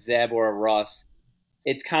like Zeb or a Russ.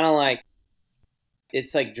 It's kind of like,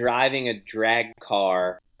 it's like driving a drag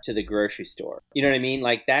car to the grocery store. You know what I mean?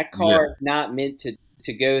 Like, that car is not meant to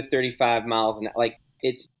go 35 miles an hour. Like,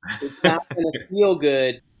 it's not going to feel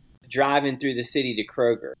good driving through the city to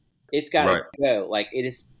Kroger. It's got to go. Like, it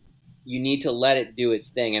is. You need to let it do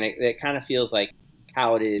its thing, and it kind of feels like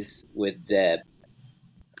how it is with Zeb.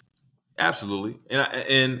 Absolutely,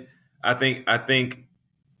 and I think.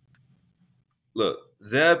 Look,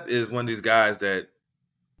 Zeb is one of these guys that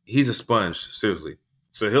he's a sponge, seriously.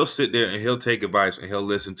 So he'll sit there and he'll take advice and he'll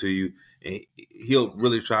listen to you, and he'll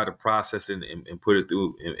really try to process it and put it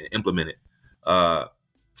through and implement it.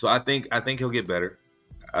 So I think he'll get better.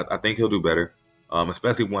 I think he'll do better,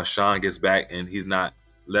 especially once Sean gets back and he's not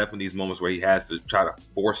left in these moments where he has to try to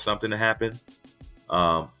force something to happen.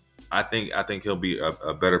 I think he'll be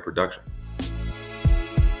a better production.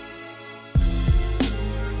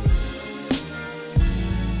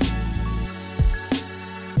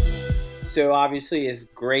 So obviously, as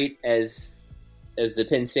great as the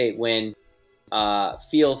Penn State win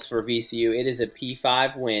feels for VCU, it is a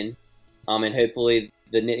P5 win, and hopefully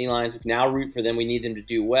the Nittany Lions. We can now root for them. We need them to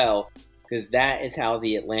do well because that is how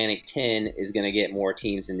the Atlantic 10 is going to get more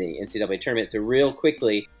teams in the NCAA tournament. So real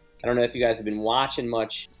quickly, I don't know if you guys have been watching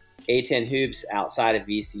much A10 hoops outside of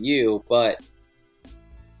VCU, but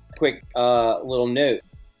quick little note.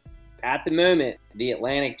 At the moment, the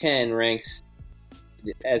Atlantic 10 ranks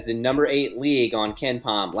as the number 8 league on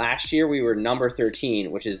KenPom. Last year, we were number 13,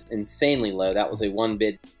 which is insanely low. That was a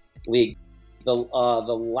one-bid league. The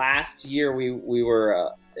last year we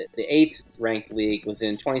were the 8th ranked league was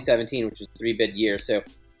in 2017, which was a 3-bid year. So,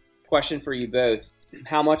 question for you both: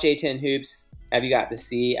 how much A10 hoops have you got to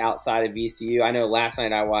see outside of VCU? I know last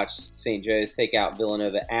night I watched St. Joe's take out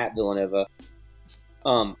Villanova at Villanova.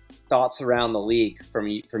 Thoughts around the league from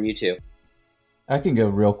you two? I can go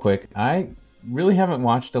real quick. I really haven't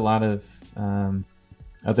watched a lot of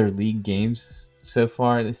other league games so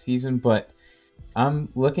far this season, but I'm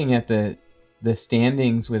looking at the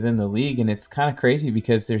standings within the league, and it's kind of crazy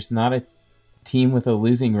because there's not a team with a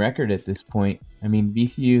losing record at this point. I mean,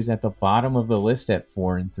 VCU is at the bottom of the list at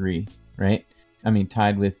 4-3, right? I mean,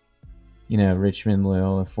 tied with, Richmond,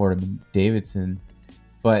 Loyola, Fordham, Davidson.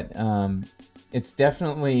 But it's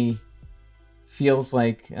definitely feels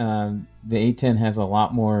like the A10 has a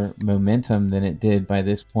lot more momentum than it did by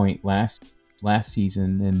this point last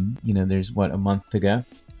season. And, there's, a month to go?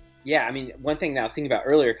 Yeah, I mean, one thing that I was thinking about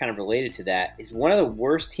earlier kind of related to that is one of the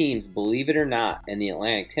worst teams, believe it or not, in the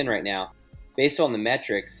Atlantic 10 right now, based on the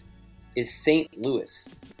metrics, is St. Louis.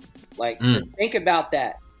 So think about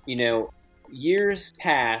that. Years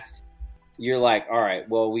past, you're like, all right,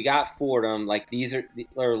 well, we got Fordham. Last year,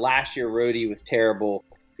 Rhodey was terrible.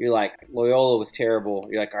 You're like, Loyola was terrible.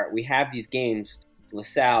 You're like, all right, we have these games.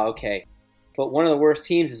 LaSalle, okay. But one of the worst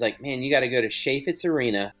teams is like, man, you got to go to Chaifetz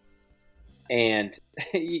Arena, and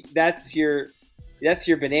that's your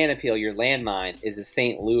banana peel. Your landmine is a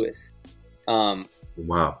St. Louis.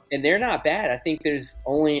 Wow. And they're not bad. I think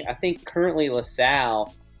currently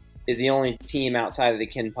LaSalle is the only team outside of the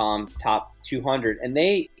KenPom top 200, and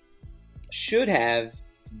they should have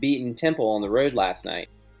beaten Temple on the road last night,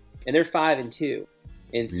 and they're 5-2.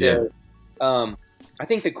 And so, I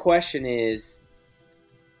think the question is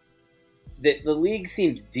that the league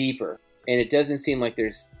seems deeper, and it doesn't seem like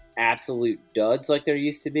there's absolute duds like there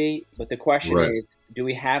used to be. But the question is, do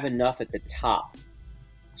we have enough at the top?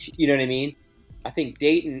 You know what I mean? I think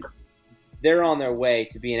Dayton, they're on their way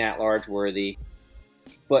to being at-large worthy,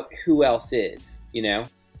 but who else is? Yeah,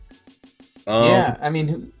 I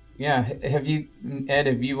mean, Have you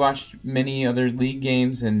watched many other league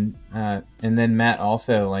games, and then Matt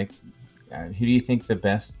also, who do you think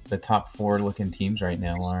the top 4 looking teams right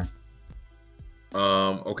now are?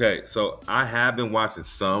 Okay, so I have been watching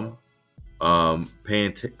some,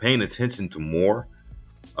 paying attention to more.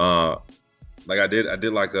 I did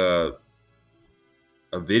a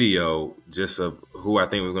video just of who I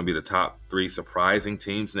think was going to be the top 3 surprising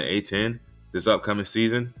teams in the A10 this upcoming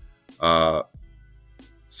season.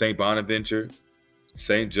 St. Bonaventure,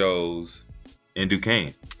 St. Joe's, and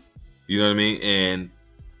Duquesne. You know what I mean? And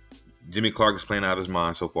Jimmy Clark is playing out of his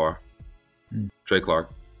mind so far. Trey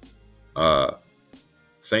Clark.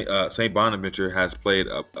 St. Bonaventure has played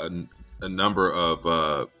a number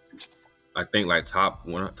of I think top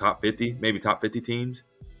 50, maybe top 50 teams,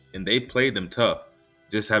 and they played them tough.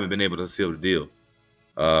 Just haven't been able to seal the deal.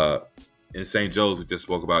 In St. Joe's, we just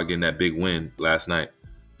spoke about getting that big win last night.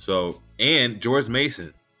 So, and George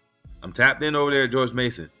Mason, I'm tapped in over there at George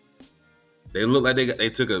Mason. They look like they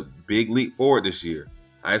took a big leap forward this year.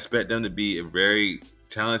 I expect them to be a very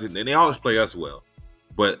talented, and they always play us well.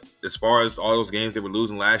 But as far as all those games they were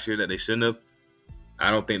losing last year that they shouldn't have, I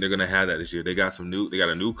don't think they're gonna have that this year. They got a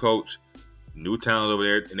new coach, new talent over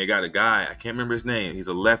there, and they got a guy, I can't remember his name. He's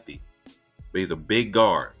a lefty, but he's a big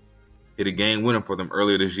guard. Hit a game winner for them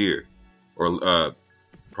earlier this year, or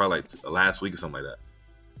probably last week or something like that.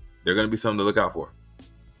 They're gonna be something to look out for.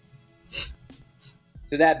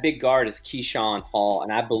 So that big guard is Keyshawn Hall,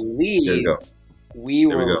 and I believe we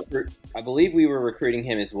were recruiting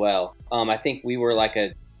him as well. I think we were like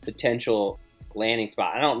a potential landing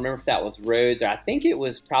spot. I don't remember if that was Rhodes, or I think it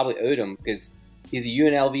was probably Odom, because he's a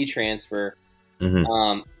UNLV transfer.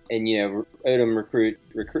 Mm-hmm. And Odom recruit.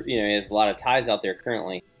 He has a lot of ties out there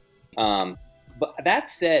currently. But that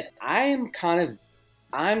said, I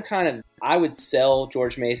would sell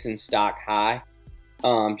George Mason's stock high,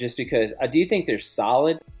 just because I do think they're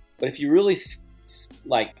solid. But if you really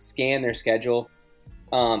scan their schedule,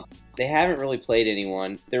 they haven't really played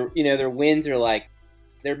anyone. Their wins are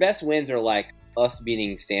their best wins are like us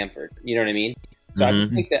beating Stanford. You know what I mean? So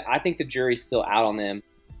I think the jury's still out on them.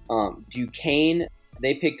 Duquesne,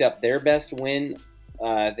 they picked up their best win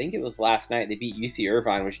I think it was last night, they beat UC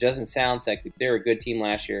Irvine, which doesn't sound sexy. They were a good team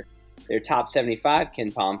last year. They're top 75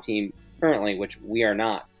 Ken Palm team currently, which we are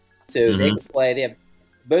not. So they can play. They have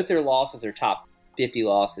both their losses are top 50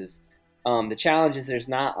 losses. The challenge is there's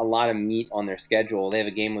not a lot of meat on their schedule. They have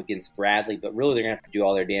a game against Bradley, but really they're going to have to do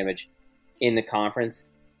all their damage in the conference.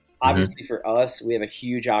 Obviously, for us, we have a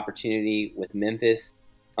huge opportunity with Memphis.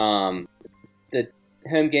 The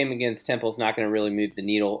home game against Temple is not going to really move the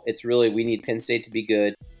needle. It's really we need Penn State to be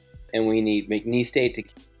good, and we need McNeese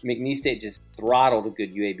State just throttled a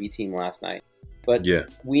good UAB team last night. But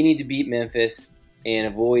we need to beat Memphis and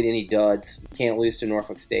avoid any duds. We can't lose to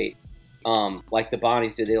Norfolk State. Like the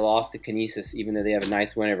Bonnies did, they lost to Canisius, even though they have a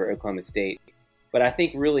nice win over Oklahoma State. But I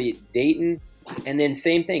think really Dayton, and then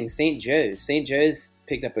same thing, St. Joe's. St. Joe's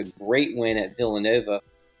picked up a great win at Villanova.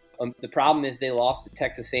 The problem is they lost to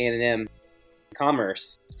Texas A&M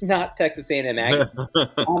Commerce, not Texas A&M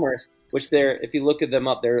Commerce, which if you look at them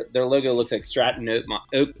up, their logo looks like Stratton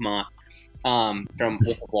Oakmont from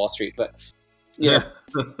Wolf of Wall Street. But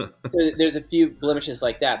there's a few blemishes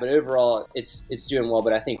like that, but overall it's doing well.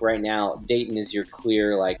 But I think right now Dayton is your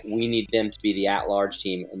clear, like, we need them to be the at-large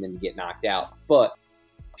team and then to get knocked out. But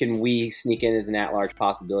can we sneak in as an at-large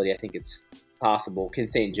possibility? I think it's possible. Can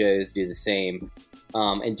St. Joe's do the same,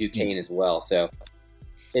 and Duquesne as well? So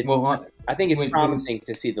I think it's promising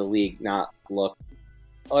to see the league not look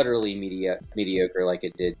utterly mediocre like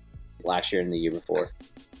it did last year and the year before.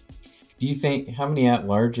 Do you think, how many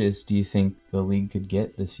at-larges do you think the league could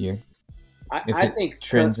get this year? I think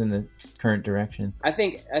trends in the current direction. I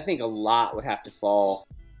think a lot would have to fall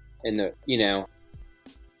in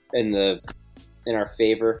our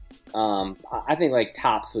favor. I think like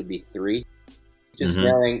tops would be 3, just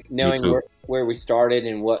knowing where we started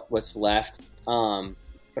and what's left.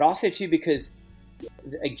 But also too, because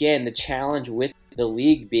again, the challenge with the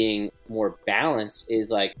league being more balanced is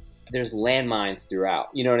like there's landmines throughout.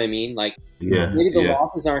 You know what I mean? Like maybe the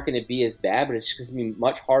losses aren't going to be as bad, but it's just going to be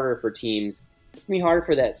much harder for teams. It's going to be harder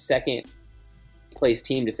for that second place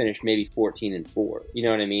team to finish maybe 14-4. You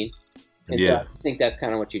know what I mean? And so I think that's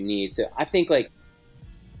kind of what you need. So I think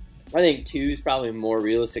 2 is probably a more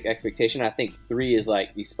realistic expectation. I think 3 is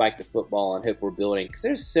like you spike the football and hope we're building, because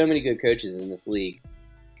there's so many good coaches in this league.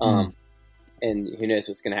 And who knows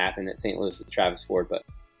what's going to happen at St. Louis with Travis Ford. But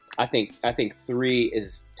I think 3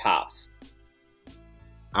 is tops.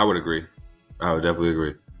 I would agree. I would definitely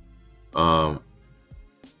agree. And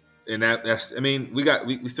that's, I mean,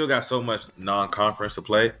 we still got so much non-conference to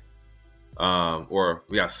play. Or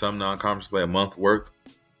we got some non-conference to play, a month worth.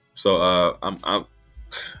 So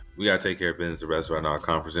we got to take care of business the rest of our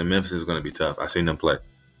non-conference. And Memphis is going to be tough. I've seen them play.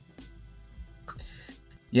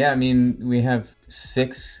 Yeah, I mean, we have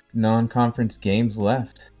 6 non-conference games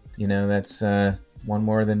left. You know, that's one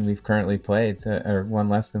more than we've currently played, or one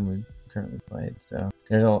less than we've currently played. So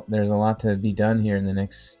there's a lot to be done here in the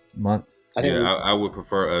next month. I would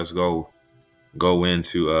prefer us go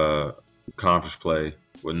into conference play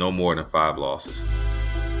with no more than 5 losses.